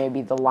just be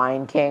maybe The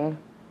Lion King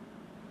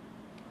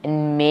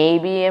and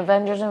maybe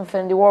Avengers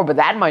Infinity War, but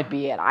that might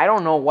be it. I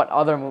don't know what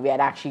other movie I'd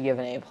actually give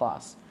an A+.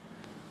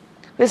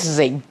 This is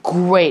a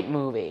great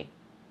movie.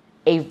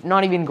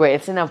 Not even great.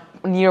 It's in a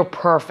near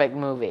perfect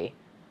movie.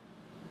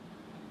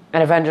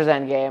 And Avengers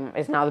Endgame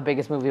is now the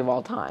biggest movie of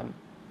all time.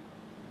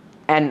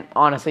 And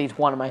honestly, it's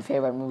one of my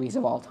favorite movies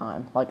of all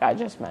time, like I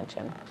just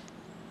mentioned.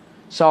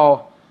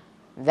 So,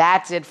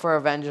 that's it for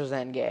Avengers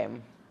Endgame.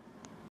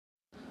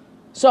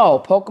 So,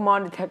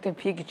 Pokemon Detective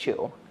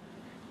Pikachu.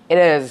 It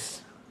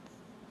is...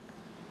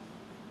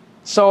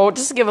 So,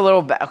 just to give a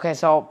little...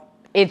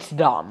 it's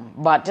dumb.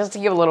 But just to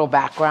give a little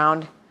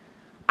background,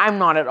 I'm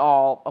not at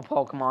all a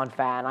Pokemon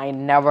fan. I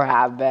never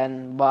have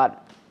been,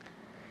 but...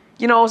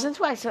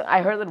 since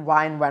I heard that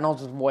Ryan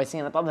Reynolds was voicing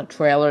it, I thought the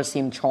trailer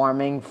seemed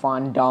charming,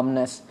 fun,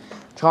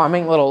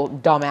 charming little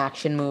dumb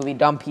action movie,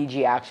 dumb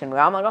PG action movie.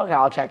 I'm like, okay,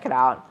 I'll check it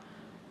out.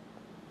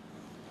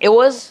 It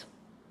was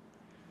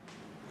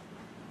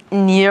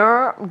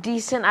near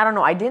decent. I don't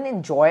know. I didn't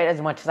enjoy it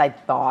as much as I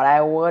thought I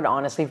would,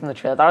 honestly, from the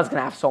trailer. I thought I was going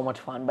to have so much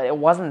fun, but it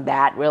wasn't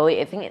that,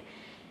 really.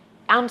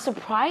 I'm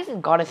surprised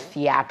it got a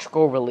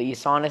theatrical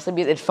release, honestly,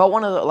 because it felt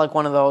one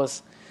of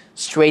those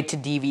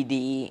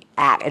straight-to-DVD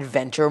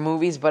adventure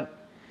movies, but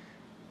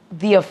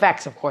the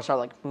effects, of course, are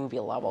like movie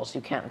level, so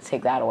you can't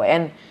take that away.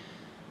 And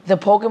the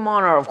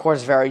Pokemon are, of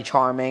course, very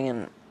charming,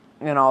 and,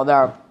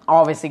 they're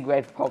obviously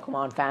great for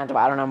Pokemon fans, but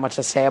I don't have much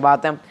to say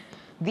about them.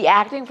 The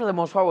acting, for the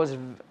most part, was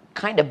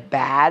kind of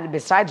bad.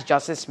 Besides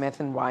Justice Smith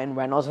and Ryan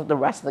Reynolds, the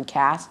rest of the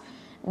cast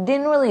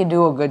didn't really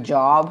do a good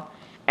job,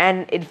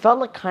 and it felt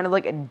like kind of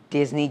like a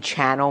Disney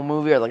Channel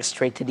movie or like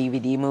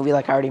straight-to-DVD movie,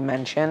 like I already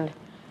mentioned.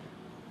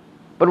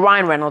 But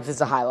Ryan Reynolds is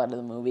the highlight of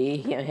the movie.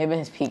 Him and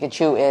his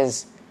Pikachu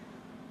is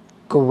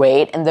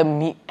great, and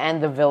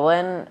the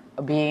villain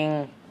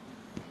being...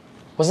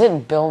 Was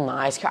it Bill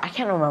Nye's? I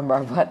can't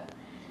remember, but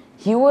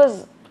he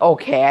was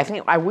okay.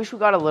 I wish we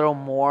got a little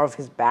more of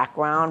his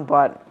background,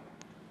 but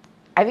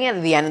I think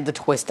at the end, the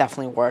twist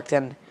definitely worked.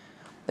 And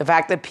the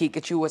fact that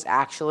Pikachu was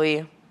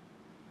actually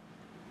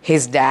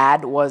his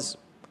dad was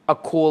a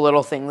cool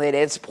little thing they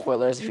did.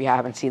 Spoilers if you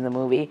haven't seen the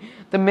movie.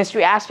 The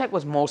mystery aspect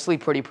was mostly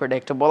pretty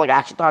predictable. Like, I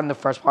actually thought in the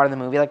first part of the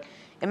movie, like,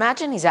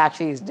 imagine he's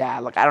actually his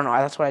dad. Like, I don't know.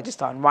 That's what I just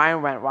thought.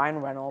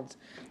 Ryan Reynolds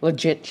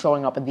legit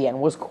showing up at the end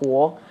was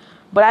cool.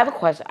 But I have a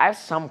question. I have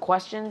some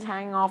questions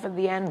hanging off at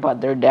the end, but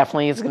there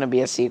definitely is going to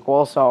be a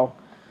sequel, so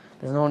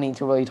there's no need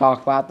to really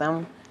talk about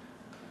them.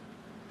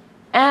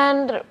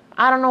 And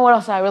I don't know what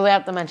else I really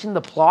have to mention. The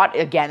plot,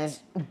 again,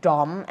 is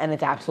dumb, and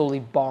it's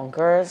absolutely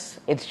bonkers.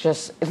 It's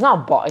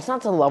not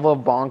to the level of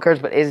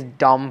bonkers, but it's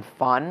dumb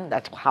fun.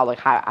 That's how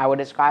I would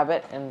describe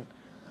it. And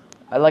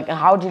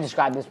how would you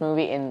describe this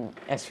movie in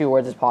as few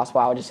words as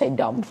possible? I would just say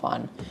dumb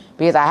fun,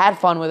 because I had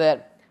fun with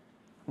it.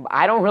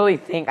 I don't really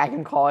think I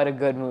can call it a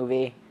good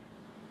movie.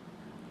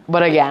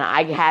 But again,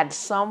 I had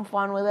some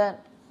fun with it.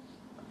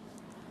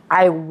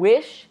 I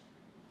wish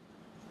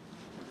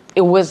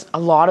a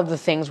lot of the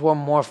things were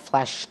more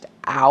fleshed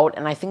out,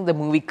 and I think the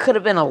movie could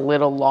have been a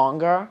little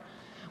longer.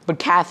 But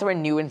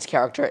Catherine Newton's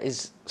character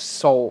is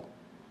so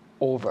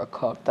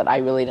overcooked that I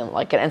really didn't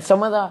like it. And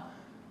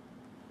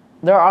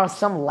there are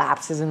some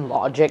lapses in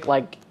logic,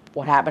 like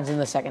what happens in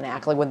the second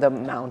act, like when the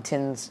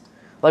mountains,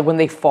 like when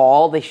they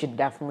fall, they should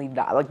definitely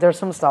die. Like there's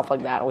some stuff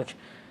like that, which...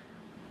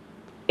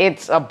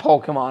 It's a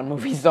Pokemon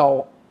movie,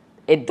 so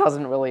it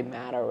doesn't really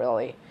matter,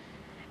 really.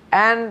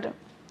 And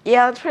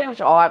Yeah, that's pretty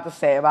much all I have to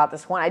say about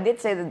this one. I did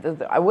say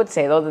that I would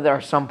say though that there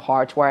are some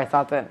parts where I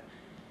thought that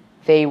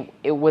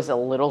it was a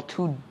little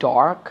too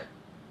dark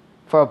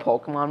for a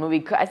Pokemon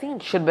movie. I think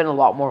it should have been a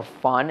lot more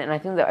fun, and I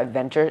think the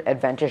adventure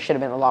should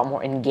have been a lot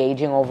more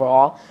engaging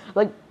overall.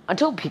 Like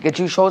until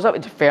Pikachu shows up,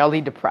 it's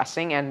fairly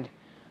depressing and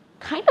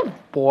kind of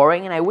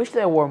boring. And I wish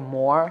there were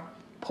more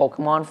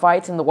Pokemon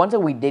fights, and the ones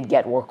that we did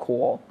get were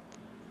cool.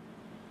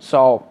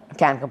 So I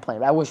can't complain,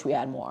 but I wish we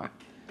had more.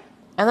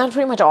 And that's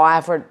pretty much all I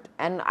have for.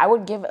 And I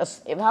would give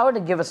if I were to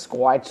give a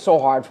score, it's so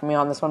hard for me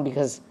on this one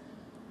because,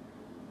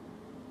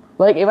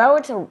 like, if I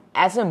were to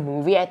as a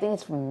movie, I think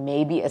it's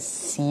maybe a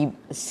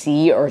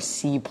C or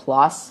C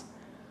plus.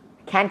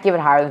 Can't give it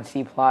higher than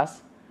C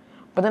plus.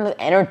 But then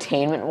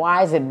entertainment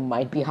wise, it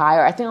might be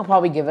higher. I think I'll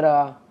probably give it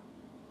a.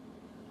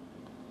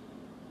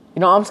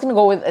 I'm just gonna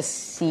go with a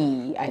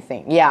C. I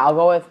think. Yeah,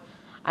 I'm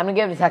gonna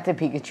give Detective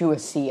Pikachu a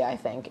C. I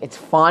think it's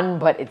fun,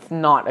 but it's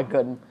not a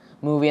good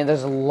movie, and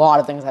there's a lot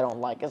of things I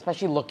don't like,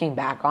 especially looking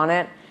back on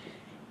it.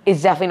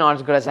 It's definitely not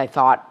as good as I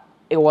thought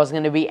it was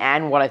going to be,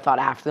 and what I thought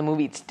after the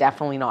movie, it's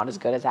definitely not as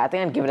good as that. I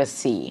think I'd give it a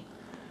C.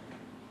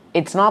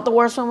 It's not the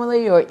worst film of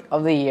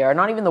the year,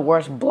 not even the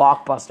worst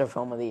blockbuster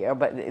film of the year,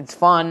 but it's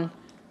fun,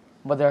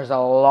 but there's a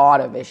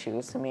lot of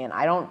issues to me, and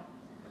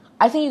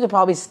I think you could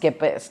probably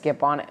skip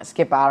out on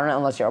it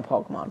unless you're a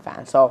Pokemon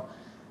fan. So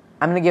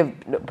I'm going to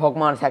give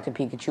Pokemon Detective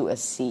Pikachu a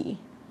C.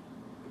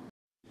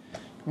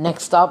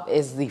 Next up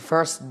is the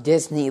first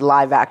Disney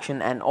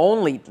live-action and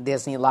only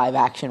Disney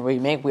live-action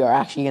remake we are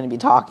actually going to be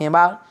talking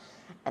about,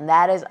 and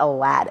that is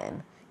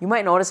Aladdin. You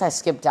might notice I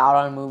skipped out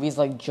on movies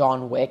like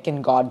John Wick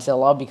and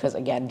Godzilla because,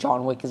 again,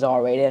 John Wick is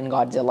R-rated and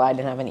Godzilla I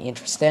didn't have any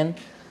interest in.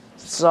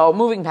 So,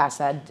 moving past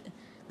that,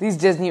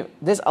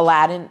 this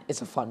Aladdin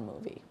is a fun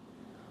movie.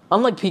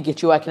 Unlike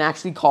Pikachu, I can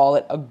actually call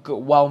it a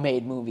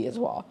well-made movie as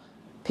well.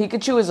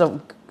 Pikachu is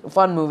a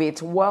fun movie.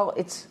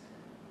 It's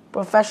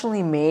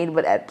professionally made,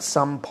 but at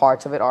some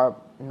parts of it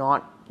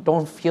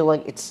don't feel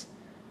like it's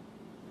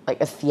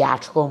like a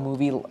theatrical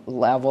movie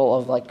level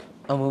of like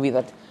a movie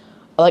that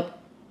like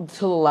to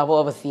the level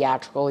of a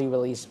theatrically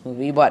released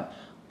movie. But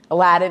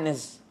Aladdin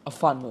is a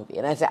fun movie,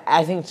 and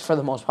I think it's for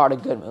the most part a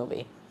good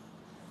movie.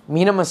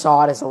 Mina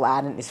Massoud as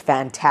Aladdin is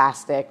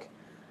fantastic,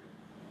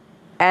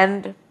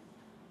 and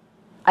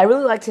I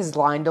really liked his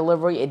line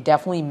delivery. It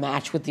definitely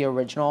matched with the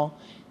original.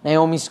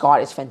 Naomi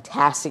Scott is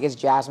fantastic as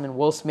Jasmine.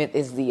 Will Smith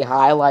is the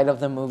highlight of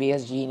the movie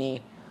as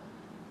Genie.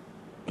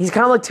 He's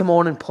kind of like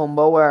Timon and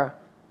Pumbaa, where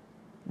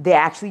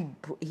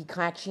he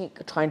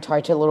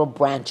tried to a little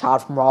branch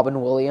out from Robin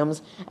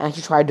Williams and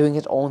actually tried doing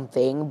his own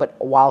thing, but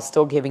while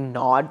still giving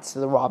nods to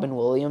the Robin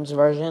Williams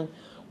version,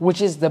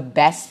 which is the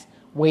best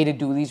way to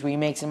do these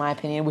remakes, in my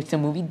opinion, which the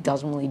movie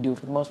doesn't really do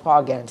for the most part.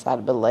 I'll get into that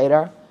a bit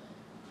later.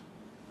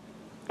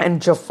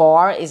 And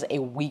Jafar is a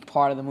weak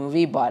part of the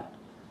movie,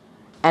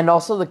 and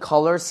also the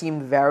colors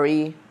seemed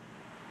very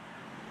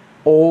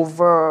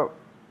over,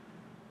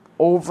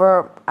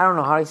 I don't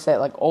know how to say it,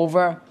 like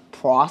over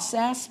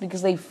processed,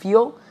 because they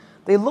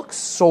look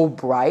so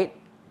bright,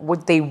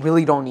 what they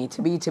really don't need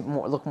to be to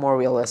look more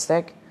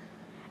realistic.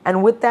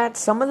 And with that,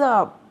 some of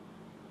the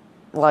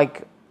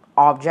like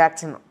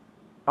objects and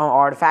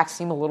artifacts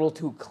seem a little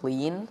too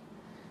clean.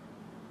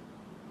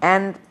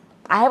 And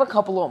I have a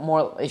couple of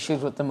more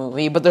issues with the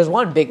movie, but there's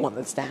one big one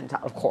that stands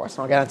out, of course,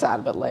 and I'll get into that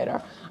a bit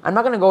later. I'm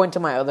not going to go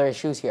into my other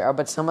issues here,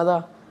 but some of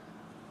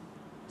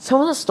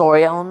the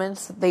story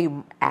elements that they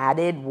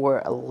added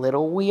were a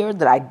little weird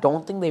that I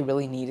don't think they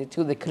really needed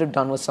to. They could have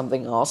done with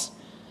something else.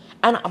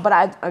 But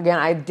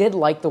I did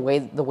like the way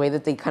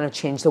that they kind of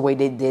changed the way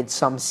they did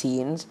some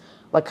scenes,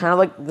 like kind of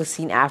like the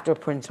scene after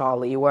Prince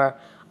Ali where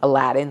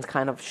Aladdin's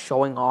kind of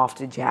showing off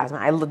to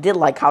Jasmine. I did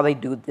like how they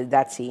did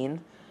that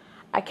scene.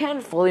 I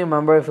can't fully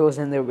remember if it was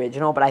in the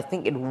original, but I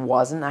think it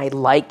wasn't. I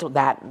liked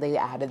that they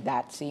added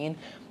that scene.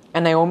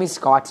 And Naomi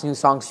Scott's new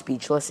song,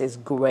 Speechless, is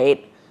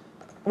great.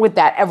 With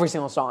that, every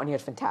single song here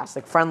is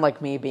fantastic. Friend Like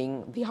Me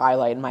being the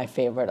highlight and my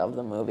favorite of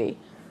the movie.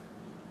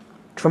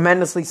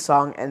 Tremendously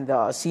sung, and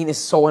the scene is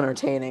so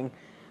entertaining.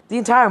 The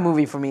entire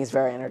movie, for me, is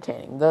very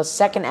entertaining. The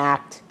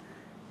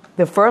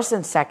first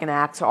and second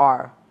acts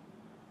are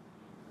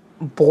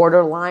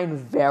borderline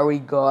very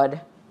good.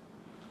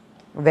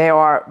 They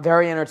are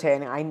very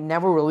entertaining. I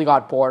never really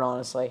got bored,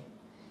 honestly.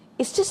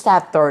 It's just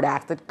that third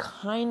act that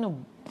kind of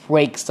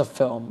breaks the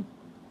film.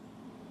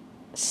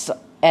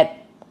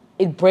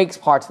 It breaks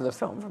parts of the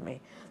film for me.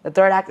 The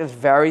third act is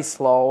very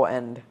slow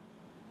and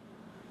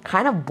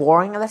kind of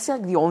boring. And that's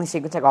like the only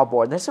sequence I got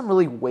bored. There's some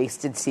really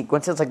wasted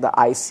sequences, like the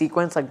ice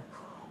sequence. Like,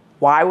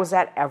 why was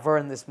that ever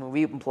in this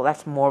movie?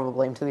 That's more of a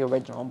blame to the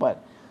original,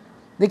 but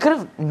they could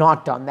have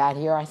not done that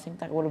here. I think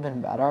that would have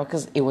been better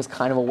because it was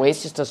kind of a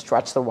waste just to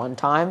stretch the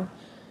runtime.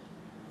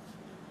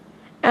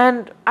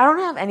 And I don't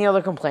have any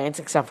other complaints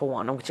except for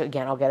one, which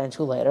again I'll get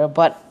into later.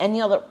 But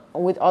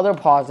with other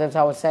positives,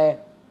 I would say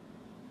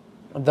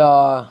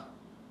the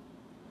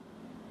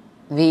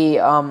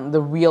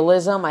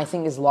realism I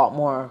think is a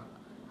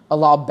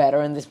lot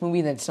better in this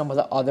movie than some of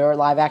the other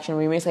live action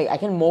remakes. Like I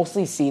can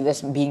mostly see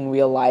this being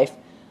real life,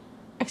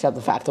 except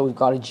the fact that we've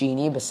got a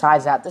genie.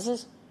 Besides that, this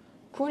is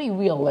pretty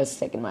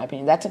realistic in my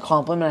opinion. That's a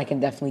compliment I can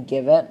definitely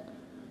give it.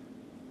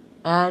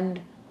 And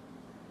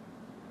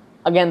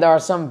again, there are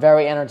some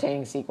very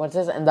entertaining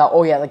sequences, and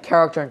the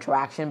character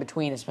interaction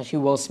between especially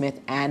Will Smith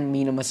and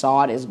Mina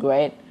Massoud is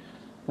great.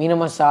 Mina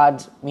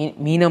Massoud's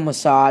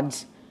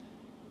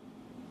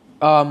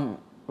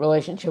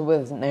relationship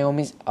with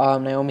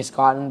Naomi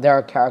Scott and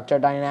their character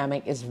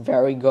dynamic is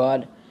very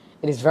good.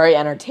 It is very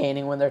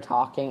entertaining when they're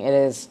talking.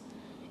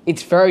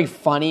 It's very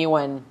funny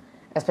when,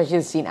 especially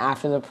the scene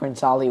after the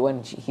Prince Ali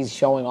when he's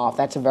showing off.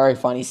 That's a very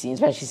funny scene,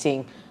 especially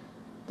seeing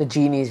the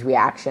genie's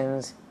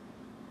reactions.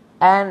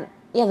 And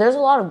yeah, there's a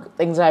lot of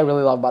things that I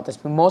really love about this,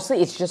 but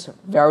mostly it's just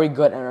very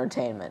good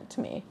entertainment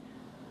to me.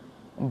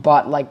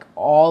 But like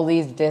all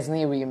these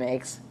Disney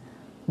remakes,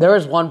 there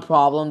is one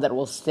problem that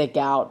will stick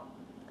out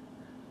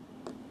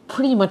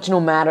pretty much no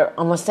matter,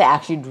 unless they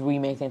actually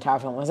remake the entire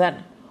film, is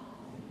that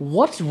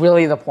what's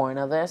really the point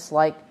of this?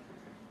 Like,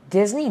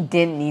 Disney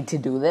didn't need to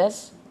do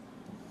this,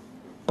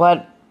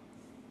 but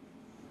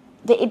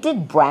it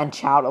did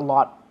branch out a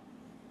lot,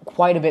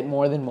 quite a bit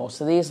more than most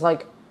of these.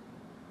 Like,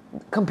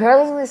 compare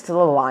this to The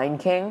Lion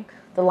King.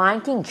 The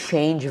Lion King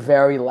changed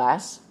very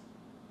less.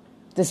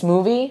 This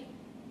movie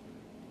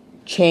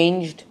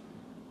changed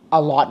a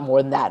lot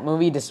more than that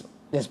movie,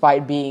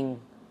 despite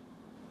being,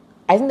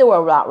 I think they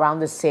were around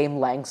the same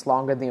lengths,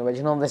 longer than the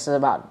original. This is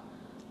about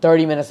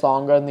 30 minutes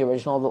longer than the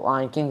original. The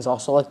Lion King is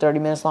also like 30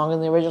 minutes longer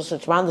than the original, so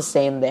it's around the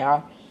same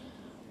there.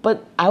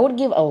 But I would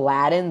give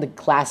Aladdin, the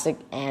classic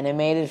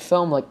animated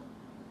film, like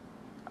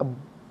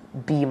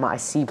a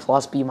C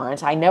plus, B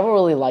minus. I never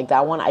really liked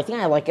that one. I think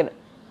I like it.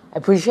 I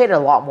appreciate it a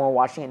lot more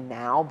watching it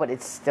now, but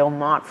it's still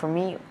not, for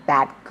me,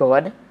 that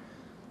good.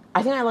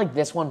 I think I like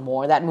this one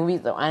more. That movie,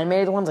 the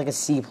animated one's like a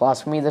C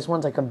plus for me. This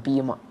one's like a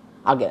B.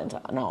 I'll get into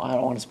it. No, I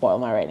don't want to spoil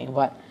my rating,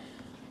 but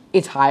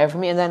it's higher for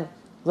me. And then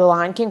The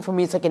Lion King, for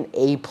me, it's like an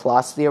A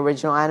plus, the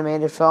original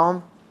animated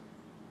film.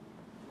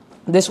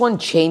 This one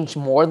changed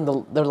more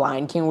than the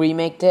Lion King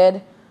remake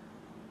did.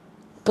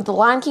 But The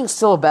Lion King's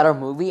still a better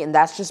movie, and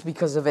that's just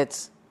because of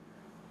its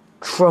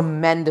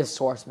tremendous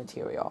source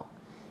material.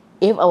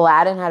 If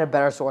Aladdin had a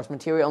better source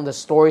material and the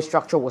story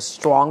structure was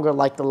stronger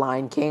like The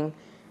Lion King,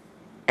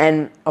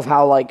 and of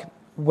how, like,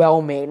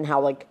 well-made and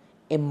how, like,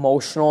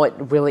 emotional it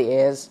really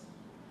is,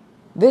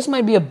 this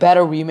might be a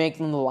better remake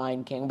than The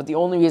Lion King, but the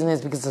only reason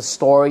is because the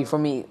story, for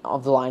me,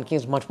 of The Lion King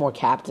is much more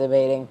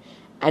captivating,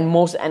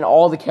 and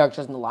all the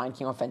characters in The Lion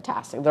King are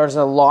fantastic. There's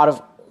a lot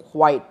of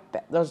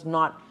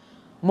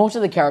most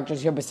of the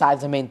characters here,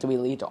 besides the main three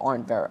leads,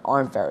 aren't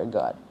very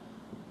good.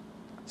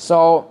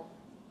 So,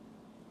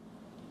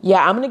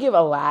 yeah, I'm gonna give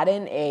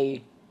Aladdin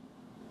a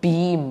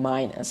B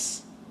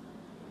minus.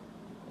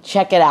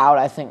 Check it out.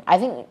 I think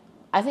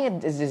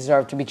it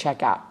deserves to be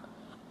checked out.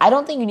 I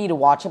don't think you need to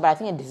watch it, but I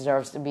think it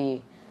deserves to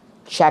be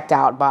checked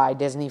out by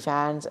Disney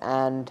fans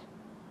and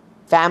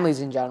families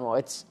in general.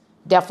 It's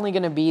definitely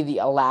going to be the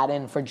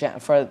Aladdin for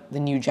the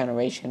new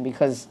generation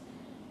because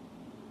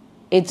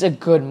it's a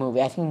good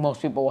movie. I think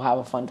most people will have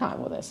a fun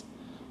time with this.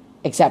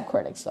 Except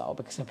critics, though,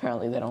 because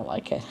apparently they don't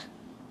like it.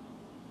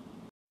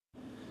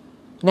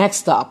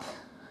 Next up,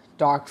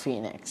 Dark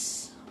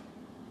Phoenix.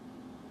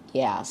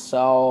 Yeah,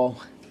 so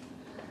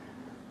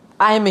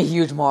I am a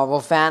huge Marvel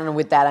fan, and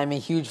with that, I'm a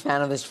huge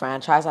fan of this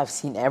franchise. I've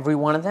seen every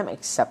one of them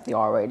except the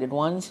R-rated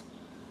ones.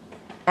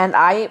 And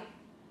I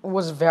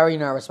was very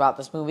nervous about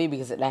this movie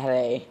because it had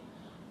a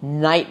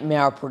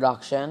nightmare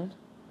production.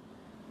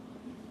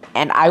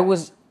 And I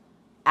was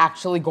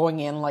actually going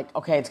in like,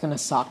 okay, it's going to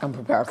suck. I'm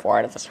prepared for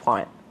it at this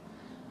point.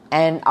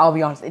 And I'll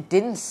be honest, it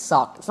didn't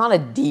suck. It's not a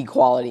D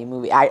quality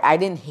movie. I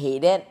didn't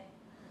hate it.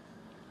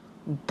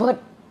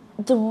 But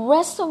the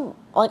rest of,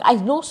 like, I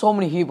know so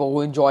many people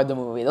who enjoyed the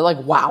movie. They're like,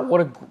 wow, what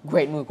a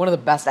great movie. One of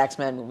the best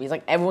X-Men movies.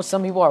 Like,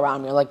 some people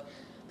around me are like,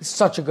 it's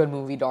such a good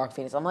movie, Dark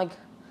Phoenix. I'm like,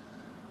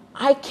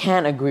 I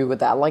can't agree with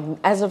that. Like,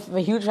 as a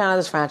huge fan of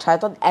this franchise, I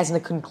thought as in the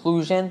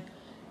conclusion,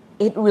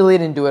 it really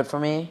didn't do it for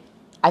me.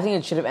 I think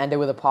it should have ended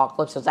with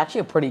Apocalypse. So it's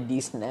actually a pretty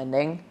decent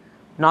ending.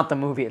 Not the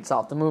movie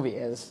itself. The movie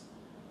is.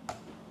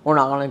 We're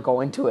not going to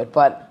go into it,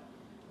 but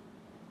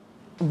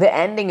the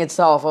ending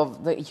itself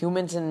of the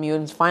humans and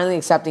mutants finally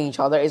accepting each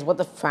other is what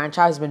the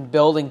franchise has been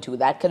building to.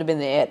 That could have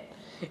been it.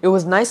 It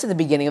was nice at the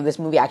beginning of this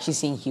movie actually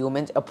seeing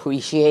humans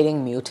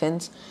appreciating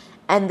mutants,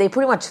 and they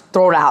pretty much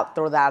throw that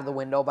out of the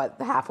window by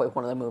the halfway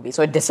point of the movie,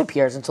 so it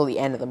disappears until the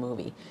end of the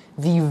movie.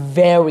 The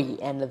very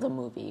end of the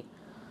movie.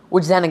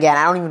 Which then again,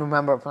 I don't even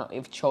remember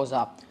if it shows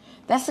up.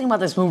 That's the thing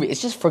about this movie.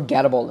 It's just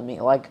forgettable to me.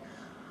 Like,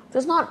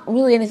 there's not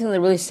really anything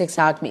that really sticks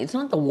out to me. It's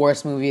not the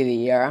worst movie of the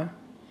year,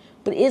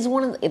 but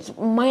it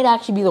might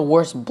actually be the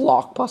worst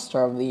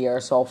blockbuster of the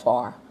year so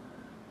far.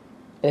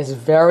 It's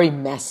very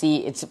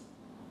messy. It's a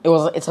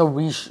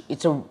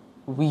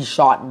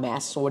reshot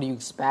mess. So what do you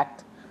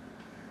expect?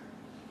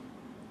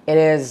 It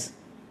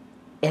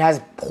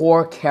has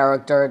poor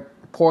character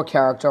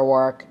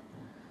work,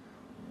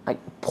 like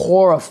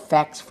poor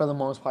effects for the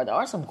most part. There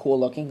are some cool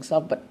looking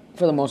stuff, but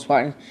for the most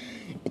part,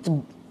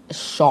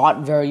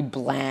 shot very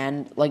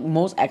bland. Like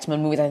most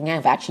X-Men movies, I think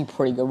have actually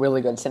pretty good,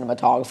 really good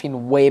cinematography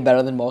and way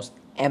better than most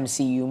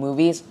MCU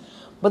movies.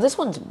 But this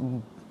one's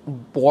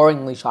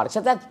boringly shot,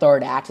 except that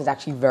third act is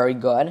actually very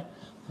good.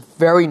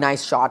 Very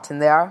nice shots in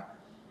there.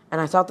 And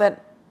I thought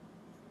that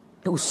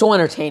it was so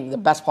entertaining, the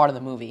best part of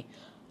the movie.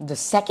 The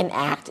second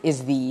act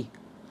is the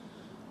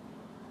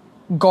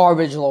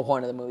garbage low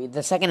point of the movie.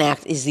 The second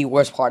act is the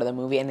worst part of the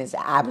movie and is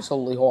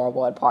absolutely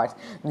horrible at parts.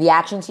 The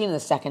action scene in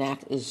the second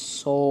act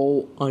is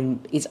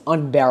it's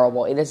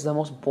unbearable. It is the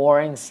most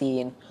boring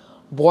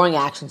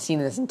action scene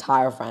in this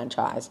entire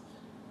franchise.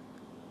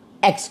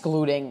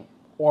 Excluding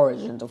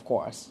Origins, of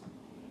course.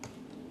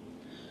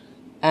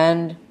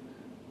 And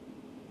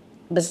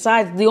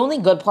besides, the only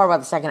good part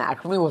about the second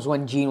act for me was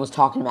when Jean was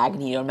talking to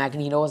Magneto, and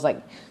Magneto was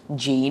like,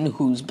 Jean,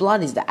 whose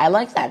blood is that? I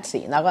like that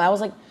scene. That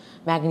was like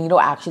Magneto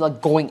actually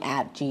like going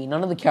at Jean.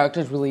 None of the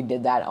characters really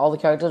did that. All the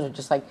characters were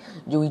just like,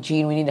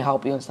 Jean, we need to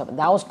help you and stuff. And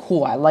that was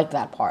cool. I liked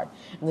that part.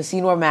 And the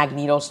scene where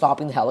Magneto's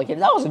stopping the helicopter,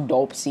 that was a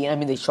dope scene. I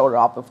mean, they showed it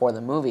off before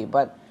the movie,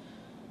 but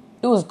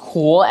it was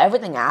cool.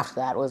 Everything after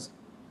that was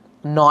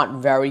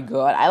not very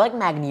good. I like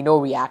Magneto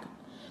react.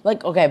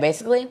 Like, okay,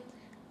 basically,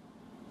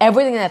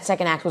 everything in that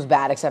second act was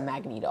bad except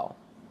Magneto.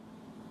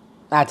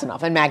 That's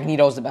enough. And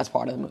Magneto's the best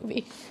part of the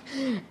movie.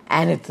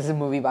 And it's a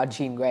movie about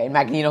Jean Grey. And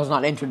Magneto's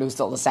not introduced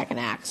till the second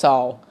act.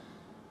 So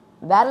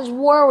that is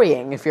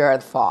worrying if you're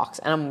at Fox.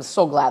 And I'm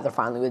so glad they're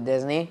finally with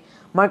Disney.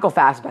 Michael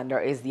Fassbender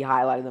is the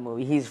highlight of the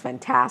movie. He's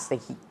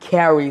fantastic. He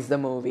carries the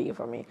movie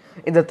for me.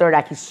 In the third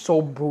act, he's so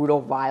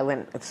brutal,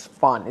 violent. It's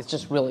fun. It's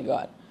just really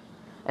good.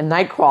 And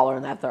Nightcrawler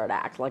in that third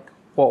act, like,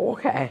 whoa,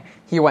 okay.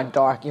 He went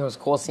dark. It was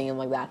cool seeing him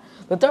like that.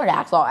 The third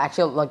act, though,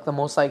 actually, like,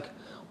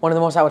 one of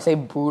the most, I would say,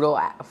 brutal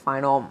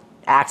final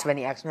acts of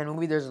any X-Men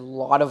movie. There's a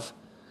lot of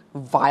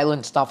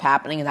violent stuff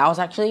happening, and that was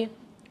actually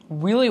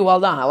really well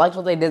done. I liked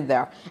what they did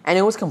there. And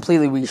it was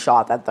completely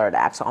reshot, that third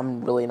act, so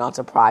I'm really not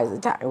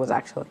surprised it was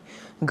actually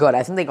good.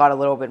 I think they got a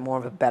little bit more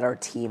of a better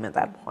team at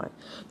that point.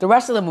 The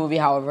rest of the movie,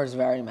 however, is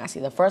very messy.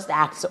 The first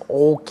act's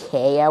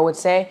okay, I would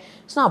say.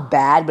 It's not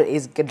bad, but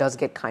it does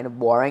get kind of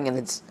boring, and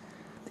the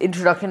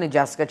introduction to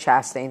Jessica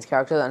Chastain's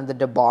character and the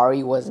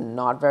Dabari was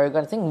not very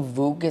good. I think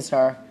Vuk is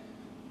her,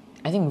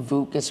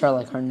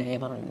 like, her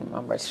name. I don't even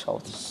remember. It's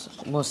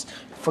the most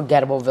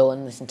forgettable villain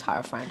in this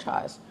entire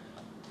franchise.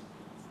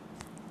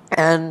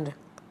 And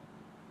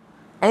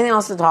anything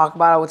else to talk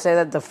about? I would say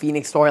that the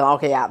Phoenix storyline,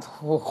 okay, yeah,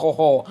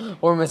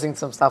 we're missing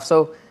some stuff.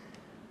 So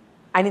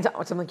I need to talk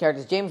about some of the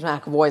characters. James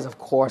McAvoy is, of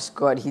course,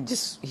 good. He's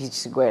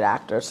just a great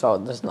actor,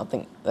 so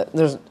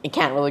it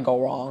can't really go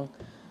wrong.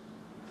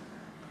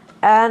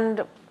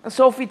 And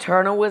Sophie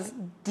Turner was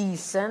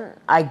decent,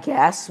 I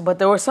guess, but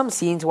there were some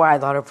scenes where I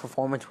thought her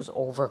performance was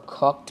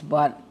overcooked,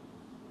 but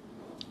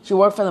she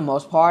worked for the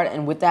most part,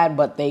 and with that,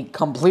 but they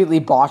completely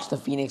botched the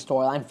Phoenix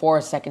storyline for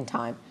a second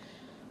time.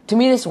 To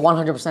me, this is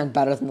 100%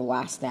 better than The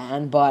Last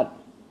Stand, but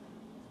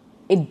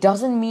it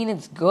doesn't mean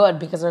it's good,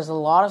 because there's a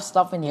lot of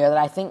stuff in here that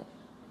I think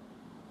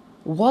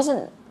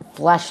wasn't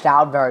fleshed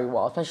out very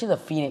well, especially the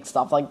Phoenix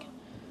stuff. Like,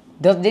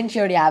 didn't she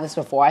already have this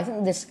before? I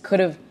think this could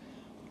have...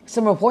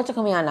 Some reports are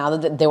coming out now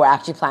that they were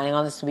actually planning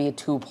on this to be a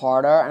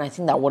two-parter, and I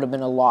think that would have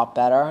been a lot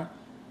better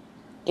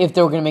if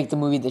they were going to make the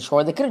movie this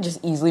short. They could have just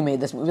easily made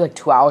this movie like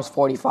 2 hours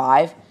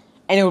 45,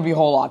 and it would be a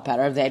whole lot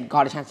better if they had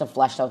got a chance to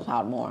flesh those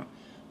out more.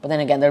 But then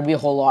again, there'd be a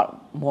whole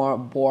lot more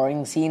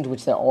boring scenes,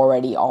 which there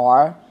already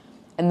are.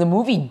 And the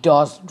movie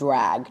does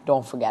drag,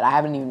 don't forget. I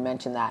haven't even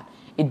mentioned that.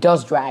 It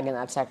does drag in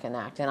that second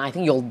act, and I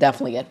think you'll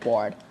definitely get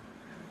bored.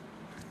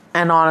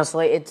 And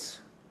honestly,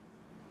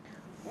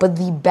 But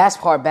the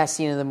best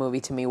scene of the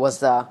movie to me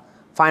was the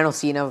final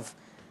scene of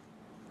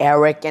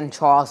Eric and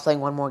Charles playing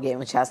one more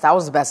game of chess. That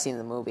was the best scene in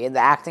the movie. And the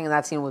acting in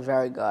that scene was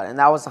very good, and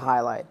that was the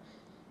highlight.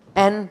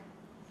 And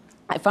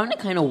I found it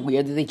kind of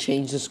weird that they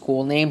changed the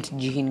school name to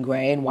Jean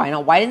Grey, and why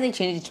not? Why didn't they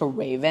change it to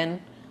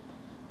Raven?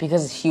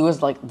 Because she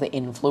was like the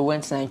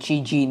influence, and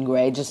then Jean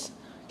Grey,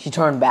 she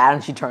turned bad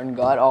and she turned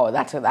good. Oh,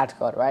 that's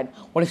good, right?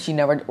 What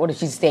if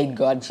she stayed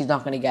good? She's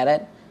not going to get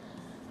it?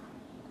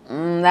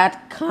 That's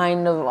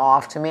kind of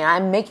off to me.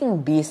 I'm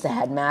making Beast the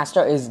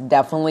headmaster is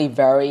definitely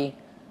very,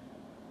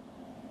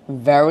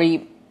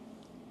 very...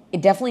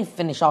 It definitely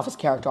finished off his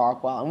character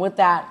arc well. And with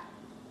that,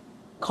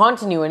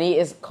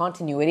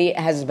 continuity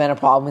has been a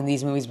problem in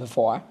these movies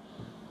before.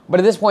 But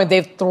at this point,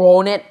 they've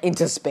thrown it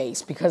into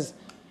space because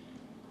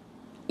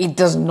it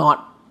does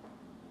not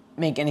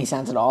make any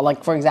sense at all.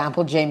 Like, for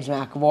example, James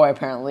McAvoy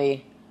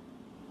apparently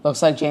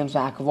looks like James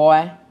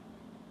McAvoy.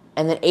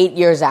 And then 8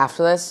 years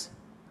after this,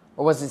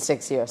 or was it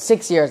 6 years?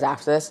 6 years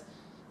after this,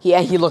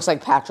 he looks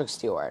like Patrick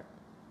Stewart.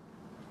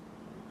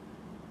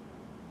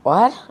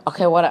 What?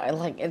 Okay,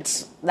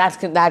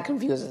 that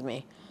confuses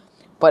me.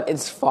 But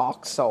it's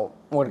Fox, so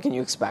what can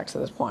you expect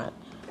at this point?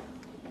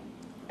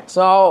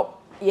 So,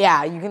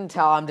 yeah, you can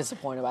tell I'm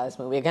disappointed by this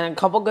movie. Again, a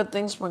couple good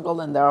things sprinkled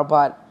in there,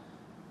 but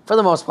for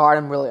the most part,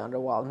 I'm really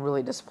underwhelmed. I'm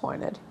really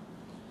disappointed.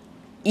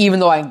 Even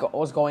though I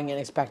was going in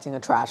expecting a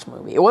trash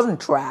movie. It wasn't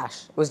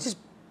trash. It was just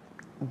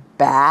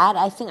bad,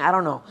 I think. I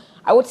don't know.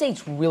 I would say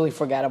it's really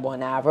forgettable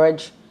and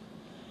average.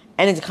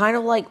 And it's kind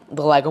of like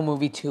the Lego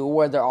Movie 2,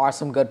 where there are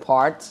some good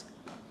parts.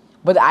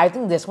 But I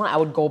think this one I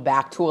would go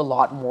back to a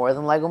lot more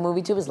than Lego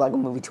Movie 2, because Lego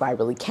Movie 2 I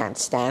really can't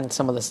stand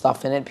some of the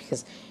stuff in it,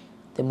 because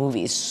the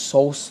movie is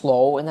so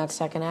slow in that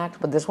second act.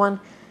 But this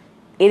one,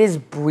 it is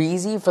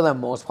breezy for the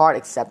most part,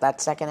 except that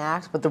second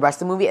act. But the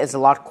rest of the movie is a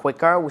lot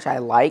quicker, which I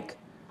like.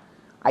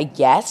 I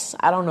guess.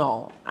 I don't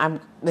know.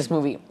 This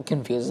movie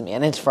confuses me,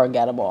 and it's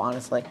forgettable,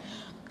 honestly.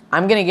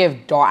 I'm going to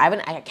give Dark...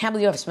 I can't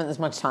believe I've spent this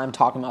much time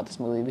talking about this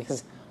movie,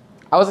 because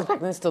I was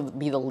expecting this to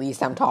be the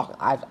least I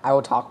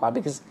would talk about,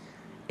 because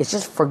it's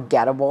just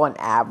forgettable and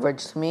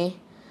average to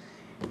me.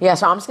 Yeah,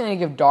 so I'm just going to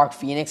give Dark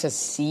Phoenix a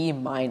C-.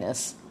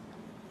 This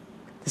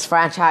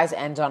franchise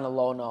ends on a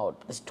low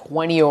note. This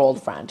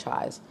 20-year-old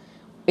franchise.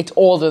 It's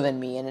older than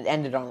me, and it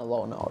ended on a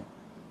low note.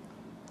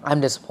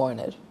 I'm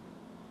disappointed.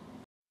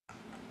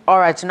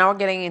 Alright, so now we're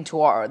getting into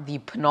the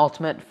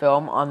penultimate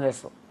film on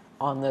this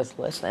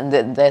list. And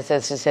this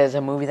is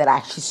a movie that I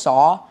actually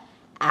saw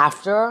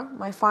after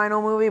my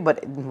final movie,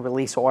 but in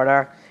release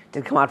order. It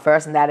did come out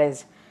first, and that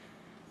is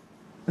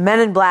Men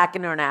in Black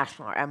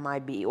International, or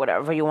MIB,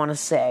 whatever you want to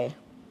say.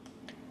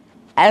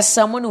 As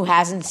someone who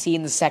hasn't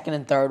seen the second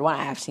and third one,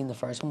 I have seen the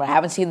first one, but I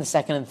haven't seen the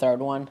second and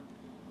third one,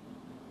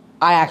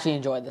 I actually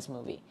enjoyed this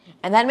movie.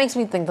 And that makes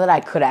me think that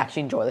I could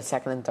actually enjoy the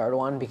second and third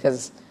one,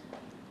 because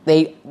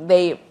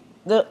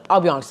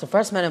I'll be honest, the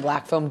first Men in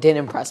Black film didn't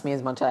impress me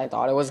as much as I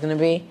thought it was going to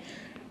be.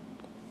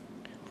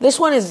 This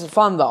one is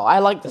fun, though. I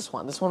like this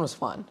one. This one was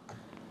fun.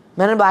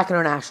 Men in Black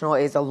International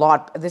is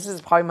this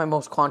is probably my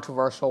most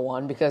controversial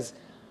one, because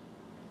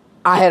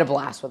I had a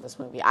blast with this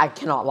movie. I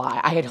cannot lie.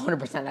 I had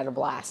 100% had a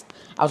blast.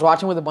 I was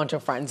watching with a bunch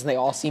of friends, and they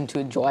all seemed to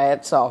enjoy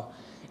it, so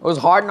it was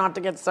hard not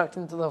to get sucked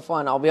into the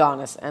fun, I'll be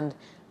honest. And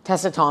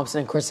Tessa Thompson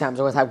and Chris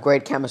Hemsworth have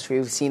great chemistry.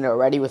 We've seen it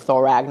already with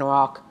Thor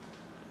Ragnarok.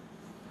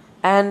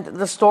 And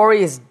the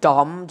story is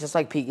dumb, just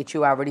like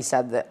Pikachu. I already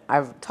said that.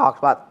 I've talked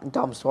about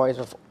dumb stories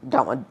before,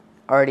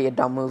 already a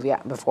dumb movie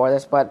before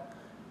this, but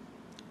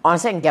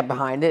honestly, I can get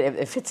behind it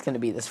if it's going to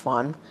be this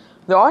fun.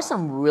 There are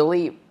some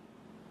really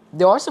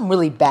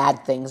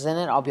bad things in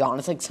it, I'll be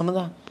honest. Like, some of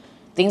the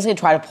things they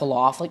try to pull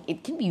off, like,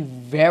 it can be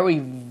very,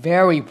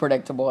 very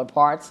predictable at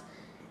parts.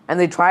 And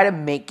they try to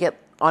make it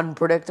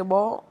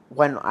unpredictable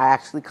when I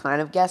actually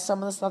kind of guessed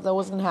some of the stuff that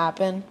was going to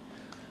happen.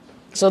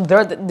 So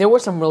there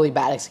was some really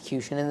bad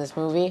execution in this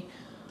movie.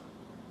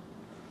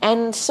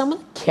 And some of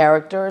the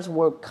characters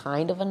were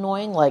kind of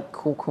annoying. Like,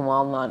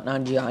 Kumail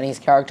Nanjiani's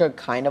character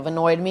kind of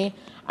annoyed me.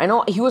 I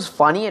know he was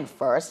funny at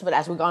first, but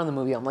as we got in the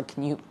movie, I'm like,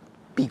 can you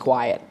be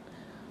quiet?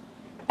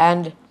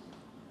 And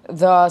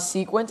the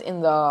sequence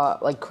in the,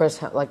 with Chris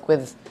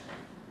Hemsworth,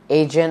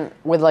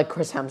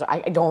 I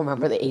don't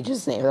remember the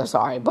agent's name, I'm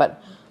sorry,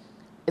 but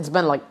it's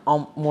been,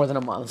 more than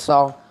a month.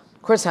 So,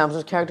 Chris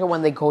Hemsworth's character,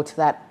 when they go to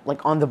that,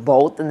 on the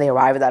boat, and they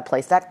arrive at that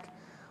place, that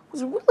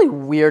was a really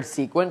weird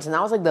sequence, and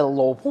that was, the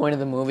low point of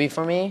the movie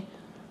for me.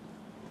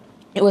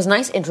 It was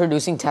nice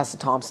introducing Tessa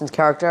Thompson's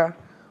character,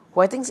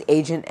 who I think is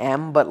Agent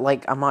M, but,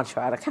 I'm not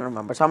sure, I can't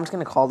remember, so I'm just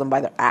going to call them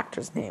by their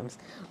actors' names.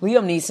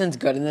 Liam Neeson's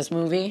good in this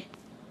movie,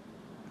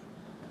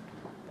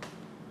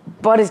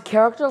 but his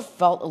character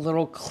felt a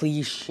little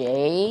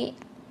cliche.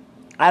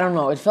 I don't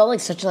know, it felt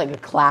like such a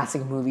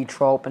classic movie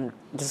trope, and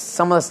just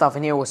some of the stuff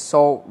in here was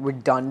so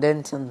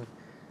redundant and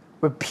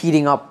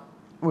repeating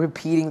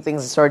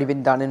things that's already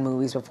been done in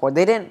movies before.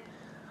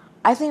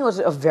 I think it was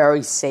a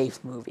very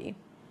safe movie.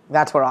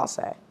 That's what I'll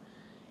say.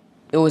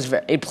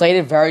 It played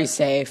it very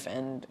safe,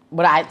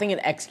 but I think it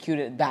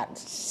executed that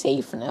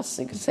safeness,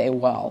 you could say,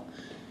 well.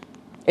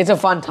 It's a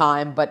fun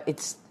time, but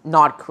it's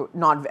not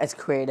as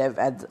creative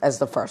as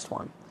the first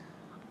one.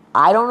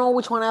 I don't know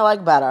which one I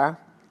like better.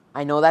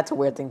 I know that's a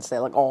weird thing to say,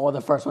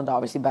 the first one's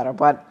obviously better,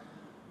 but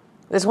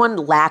this one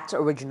lacked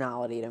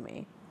originality to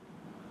me.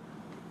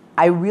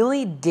 I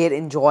really did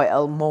enjoy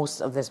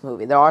most of this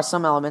movie. There are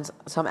some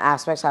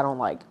aspects I don't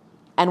like.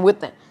 And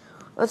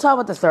let's talk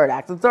about the third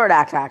act. The third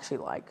act I actually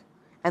like.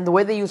 And the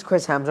way they used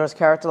Chris Hemsworth's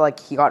character,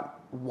 he got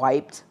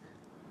mind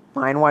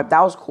wiped,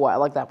 that was cool. I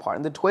like that part.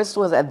 And the twist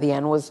at the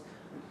end was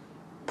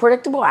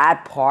predictable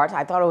at parts.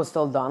 I thought it was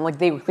still done.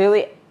 They were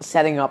clearly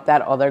setting up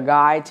that other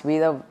guy to be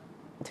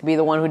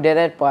the one who did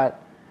it,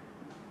 but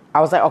I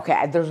was like,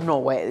 okay, there's no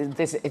way.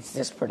 It's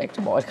just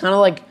predictable. It's kind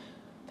of like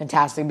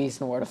Fantastic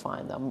Beasts and Where to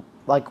Find Them,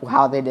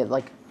 how they did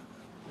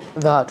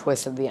the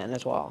twist at the end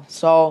as well.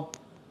 So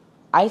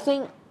I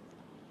think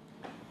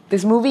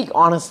this movie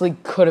honestly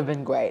could have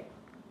been great.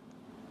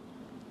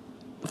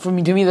 To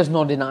me, there's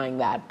no denying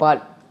that,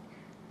 but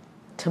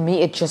to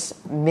me, it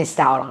just missed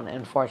out on it,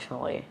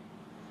 unfortunately.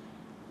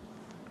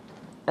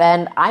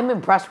 And I'm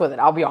impressed with it,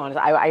 I'll be honest.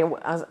 I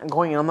was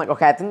going in, I'm like,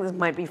 okay, I think this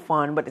might be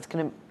fun, but is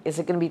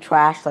it going to be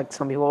trash, like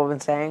some people have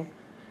been saying?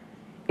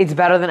 It's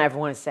better than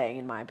everyone is saying,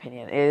 in my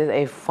opinion. It is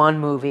a fun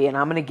movie, and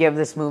I'm going to give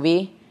this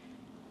movie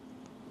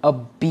a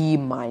B-,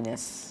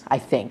 I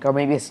think, or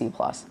maybe a C+.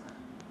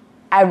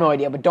 I have no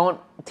idea, but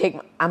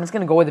I'm just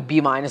going to go with a B-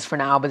 for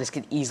now, but this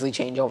could easily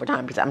change over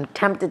time, because I'm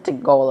tempted to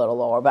go a little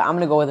lower, but I'm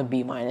going to go with a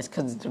B-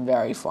 because it's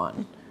very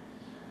fun.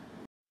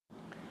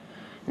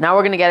 Now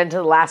we're going to get into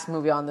the last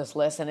movie on this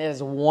list, and it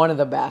is one of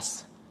the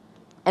best.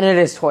 And it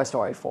is Toy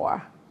Story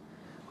 4.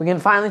 We can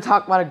finally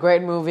talk about a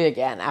great movie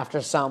again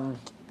after some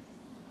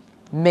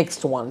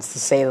mixed ones, to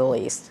say the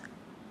least.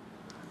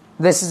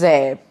 This is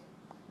a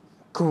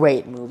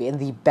great movie and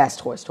the best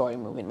Toy Story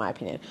movie, in my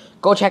opinion.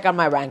 Go check out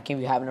my ranking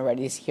if you haven't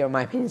already to hear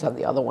my opinions on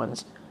the other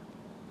ones.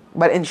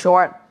 But in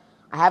short,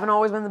 I haven't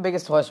always been the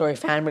biggest Toy Story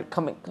fan,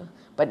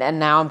 but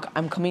now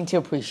I'm coming to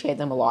appreciate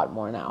them a lot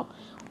more now.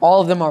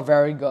 All of them are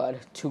very good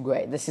to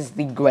great. This is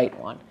the great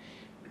one.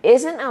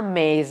 Isn't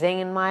amazing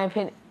in my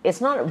opinion. It's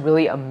not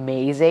really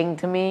amazing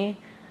to me,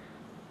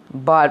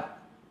 but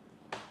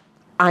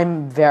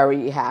I'm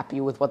very happy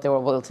with what they were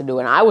able to do.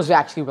 And I was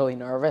actually really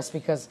nervous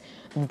because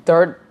the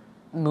third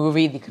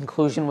movie, the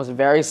conclusion was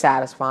very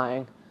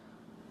satisfying,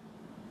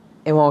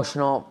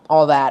 emotional,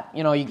 all that.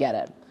 You get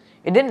it.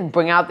 It didn't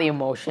bring out the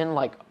emotion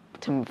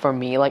for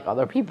me like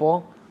other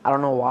people. I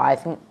don't know why. I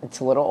think it's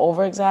a little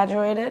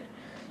over-exaggerated,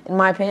 in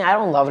my opinion. I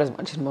don't love it as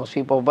much as most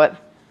people, but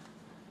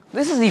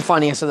this is the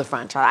funniest of the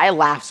franchise. I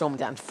laugh so much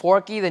times.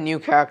 Forky, the new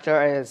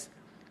character, is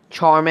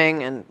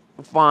charming and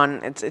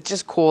fun. It's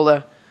just cool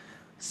to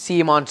see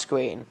him on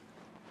screen.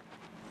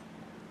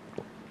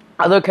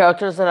 Other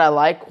characters that I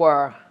like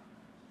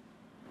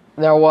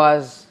there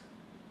was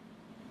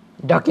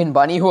Duck and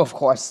Bunny, who of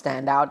course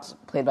stand out,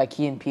 played by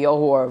Key and Peele,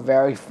 who are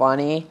very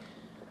funny.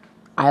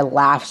 I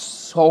laughed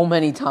so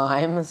many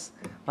times.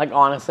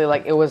 Honestly,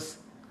 it was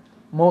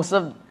most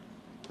of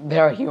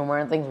their humor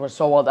and things were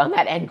so well done.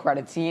 That end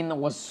credit scene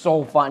was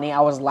so funny.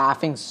 I was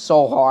laughing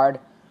so hard.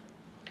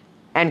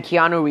 And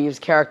Keanu Reeves'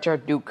 character,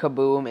 Duke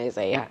Kaboom, is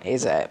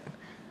a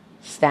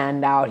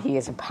standout. He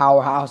is a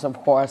powerhouse, of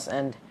course,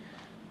 and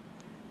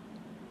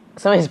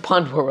some of his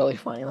puns were really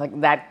funny.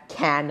 That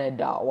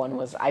Canada one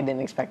I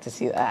didn't expect to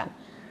see that.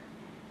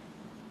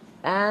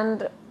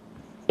 And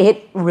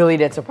it really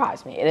did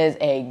surprise me. It is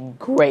a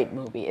great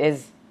movie. It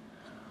is,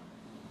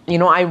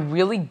 I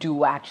really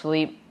do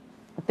actually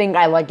think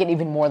I like it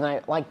even more than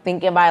I like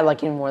it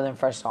even more than I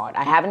first saw it.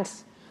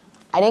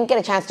 I didn't get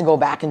a chance to go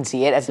back and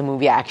see it as a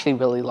movie I actually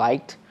really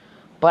liked.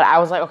 But I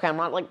was like, okay, I'm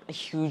not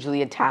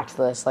hugely attached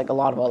to this like a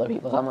lot of other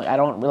people. So I'm I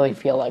don't really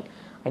feel like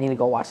I need to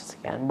go watch this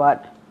again.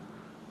 But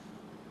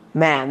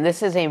man,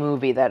 this is a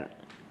movie that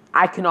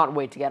I cannot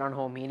wait to get on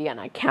home media, and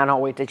I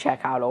cannot wait to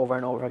check out over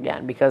and over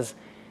again because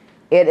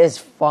it is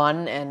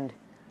fun and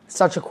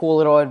such a cool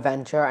little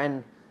adventure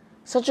and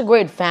such a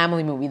great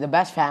family movie. The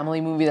best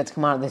family movie that's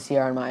come out of this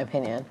year, in my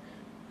opinion.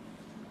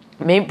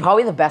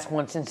 Probably the best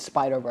one since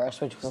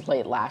Spider-Verse, which was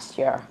late last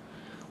year,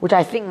 which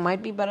I think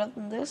might be better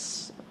than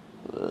this.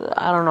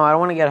 I don't know. I don't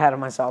want to get ahead of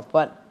myself,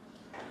 but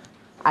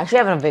I actually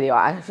have a video.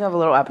 I actually have a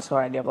little episode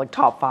idea of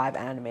top 5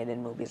 animated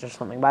movies or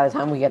something. By the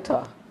time we get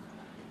to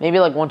maybe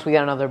once we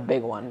get another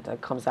big one that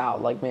comes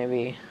out,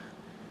 maybe,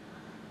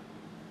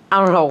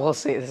 I don't know. We'll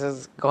see. This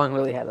is going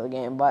really ahead of the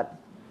game, but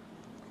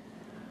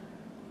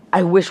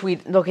I wish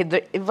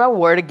if I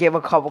were to give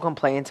a couple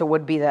complaints, it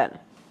would be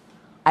that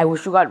I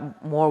wish we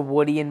got more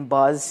Woody and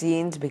Buzz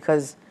scenes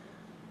because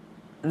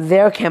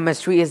their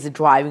chemistry is the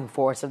driving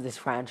force of this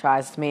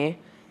franchise to me.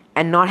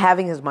 And not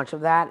having as much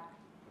of that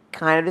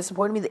kind of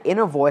disappointed me. The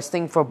inner voice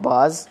thing for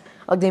Buzz,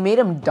 they made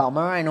him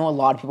dumber. I know a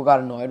lot of people got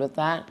annoyed with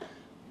that.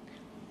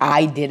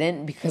 I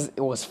didn't because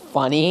it was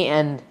funny,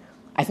 and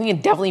I think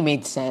it definitely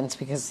made sense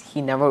because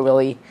he's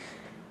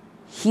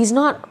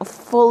not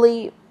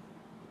fully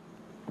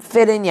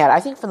fit in yet. I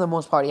think for the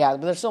most part he has,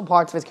 but there's still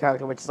parts of his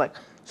character which is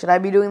should I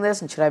be doing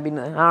this and should I be,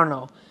 I don't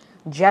know.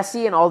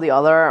 Jesse and all the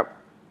other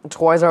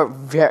toys are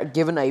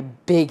given a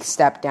big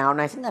step down,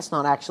 and I think that's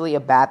not actually a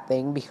bad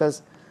thing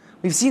because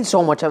we've seen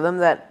so much of them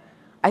that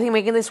I think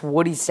making this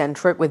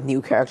Woody-centric with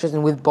new characters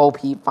and with Bo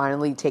Peep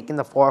finally taking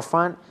the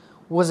forefront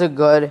was a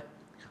good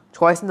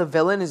choice. And the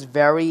villain is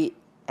very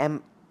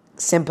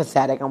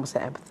sympathetic. I almost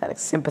said empathetic.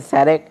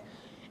 Sympathetic.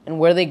 And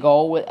where they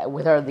go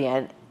with her at the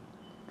end,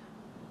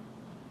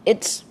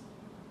 it's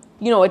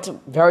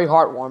very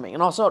heartwarming.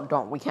 And also,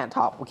 we can't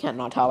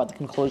not talk about the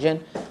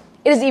conclusion.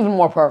 It is even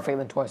more perfect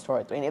than Toy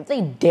Story 3. And if they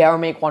dare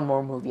make one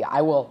more movie,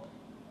 I will.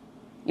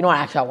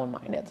 Actually, I won't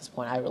mind it at this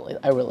point. I really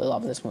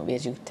love this movie,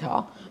 as you can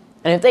tell.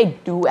 And if they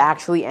do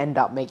actually end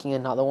up making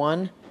another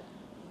one,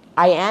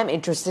 I am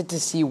interested to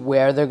see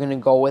where they're going to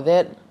go with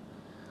it.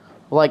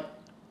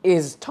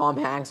 Is Tom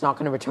Hanks not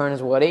going to return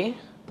as Woody?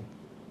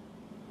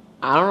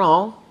 I don't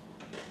know.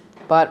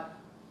 But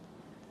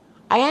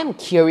I am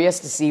curious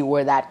to see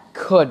where that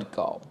could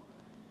go.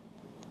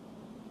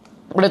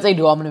 But if they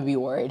do, I'm going to be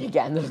worried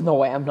again. There's no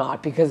way I'm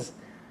not, because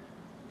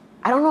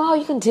I don't know how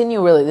you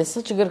continue, really. This is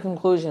such a good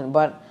conclusion,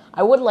 but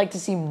I would like to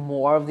see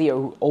more of the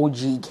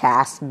OG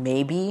cast,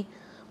 maybe.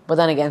 But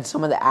then again,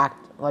 some of the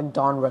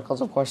Don Rickles,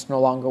 of course, no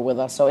longer with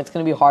us, so it's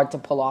going to be hard to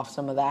pull off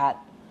some of that.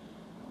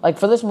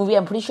 For this movie,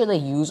 I'm pretty sure they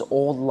use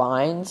old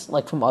lines,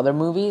 from other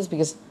movies,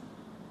 because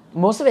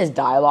most of his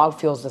dialogue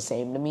feels the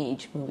same to me,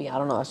 each movie. I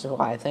don't know, that's just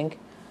what I think.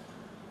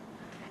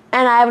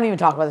 And I haven't even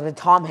talked about this, but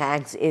Tom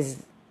Hanks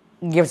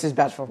gives his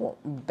best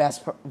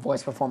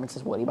voice performance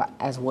as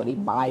Woody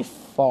by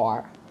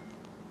far.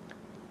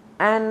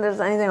 And there's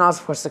anything else,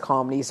 of course, the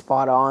comedy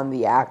spot on,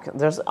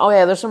 there's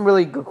some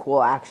really good,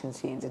 cool action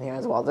scenes in here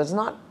as well. There's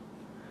not,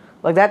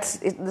 like,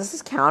 this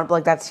is count, but,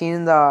 like, that scene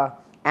in the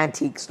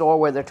antique store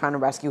where they're trying to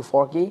rescue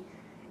Forky.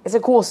 It's a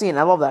cool scene.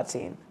 I love that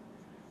scene.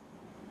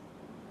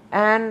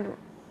 And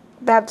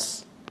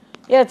that's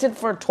it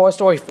for Toy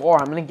Story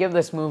 4. I'm going to give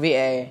this movie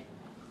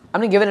I'm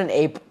going to give it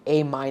an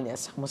A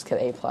minus. I almost get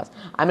A plus.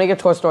 I'm going to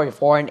give Toy Story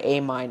 4 an A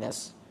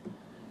minus.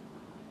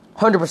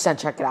 100%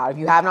 check it out. If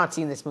you have not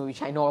seen this movie,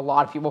 which I know a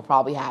lot of people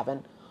probably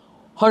haven't,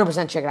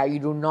 100% check it out. You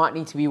do not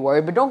need to be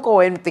worried, but don't go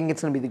in thinking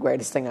it's going to be the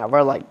greatest thing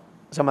ever, like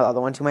some of the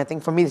other ones you might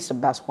think. For me, this is the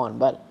best one,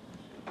 but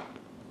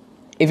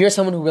if you're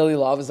someone who really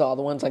loves the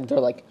other ones, like they're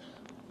like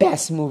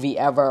best movie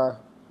ever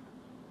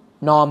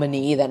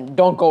nominee, then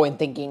don't go in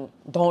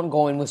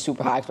with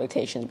super high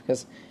expectations,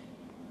 because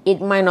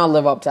it might not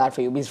live up to that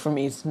for you. Because for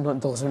me,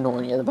 those are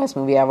nowhere near the best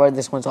movie ever.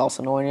 This one's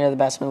also nowhere near the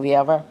best movie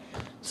ever.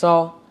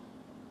 So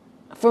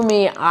for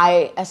me,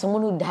 as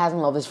someone who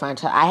hasn't loved this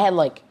franchise, I had,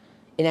 like,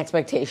 an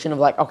expectation of,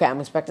 like, okay, I'm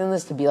expecting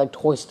this to be, like,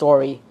 Toy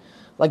Story,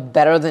 like,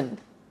 better than,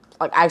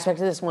 like, I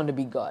expected this one to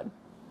be good.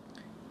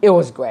 It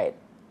was great.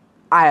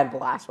 I had a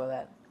blast with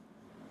it.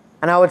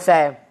 And I would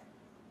say,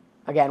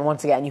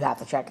 once again, you have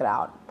to check it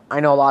out. I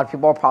know a lot of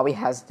people are probably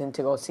hesitant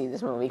to go see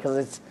this movie because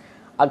it's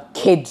a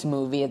kid's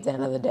movie at the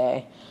end of the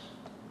day.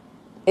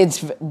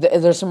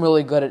 There's some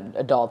really good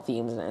adult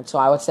themes in it. So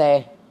I would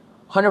say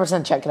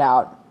 100% check it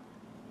out.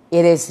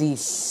 It is the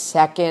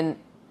second,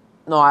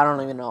 no, I don't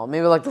even know,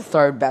 maybe like the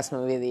third best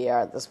movie of the year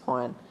at this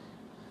point.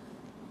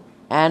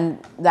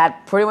 And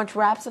that pretty much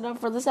wraps it up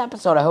for this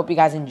episode. I hope you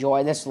guys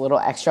enjoyed this little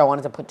extra I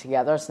wanted to put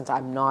together, since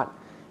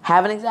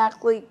haven't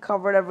exactly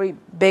covered every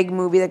big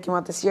movie that came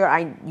out this year.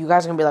 You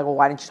guys are going to be like, well,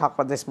 why didn't you talk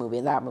about this movie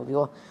and that movie?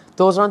 Well,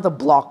 those aren't the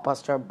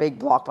big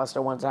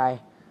blockbuster ones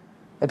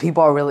that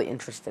people are really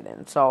interested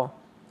in. So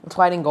that's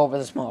why I didn't go over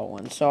the smaller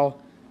ones. So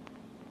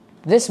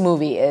this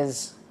movie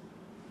is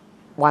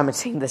why I'm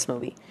saying this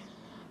movie.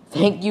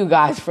 Thank you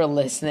guys for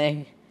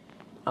listening.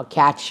 I'll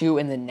catch you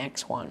in the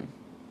next one.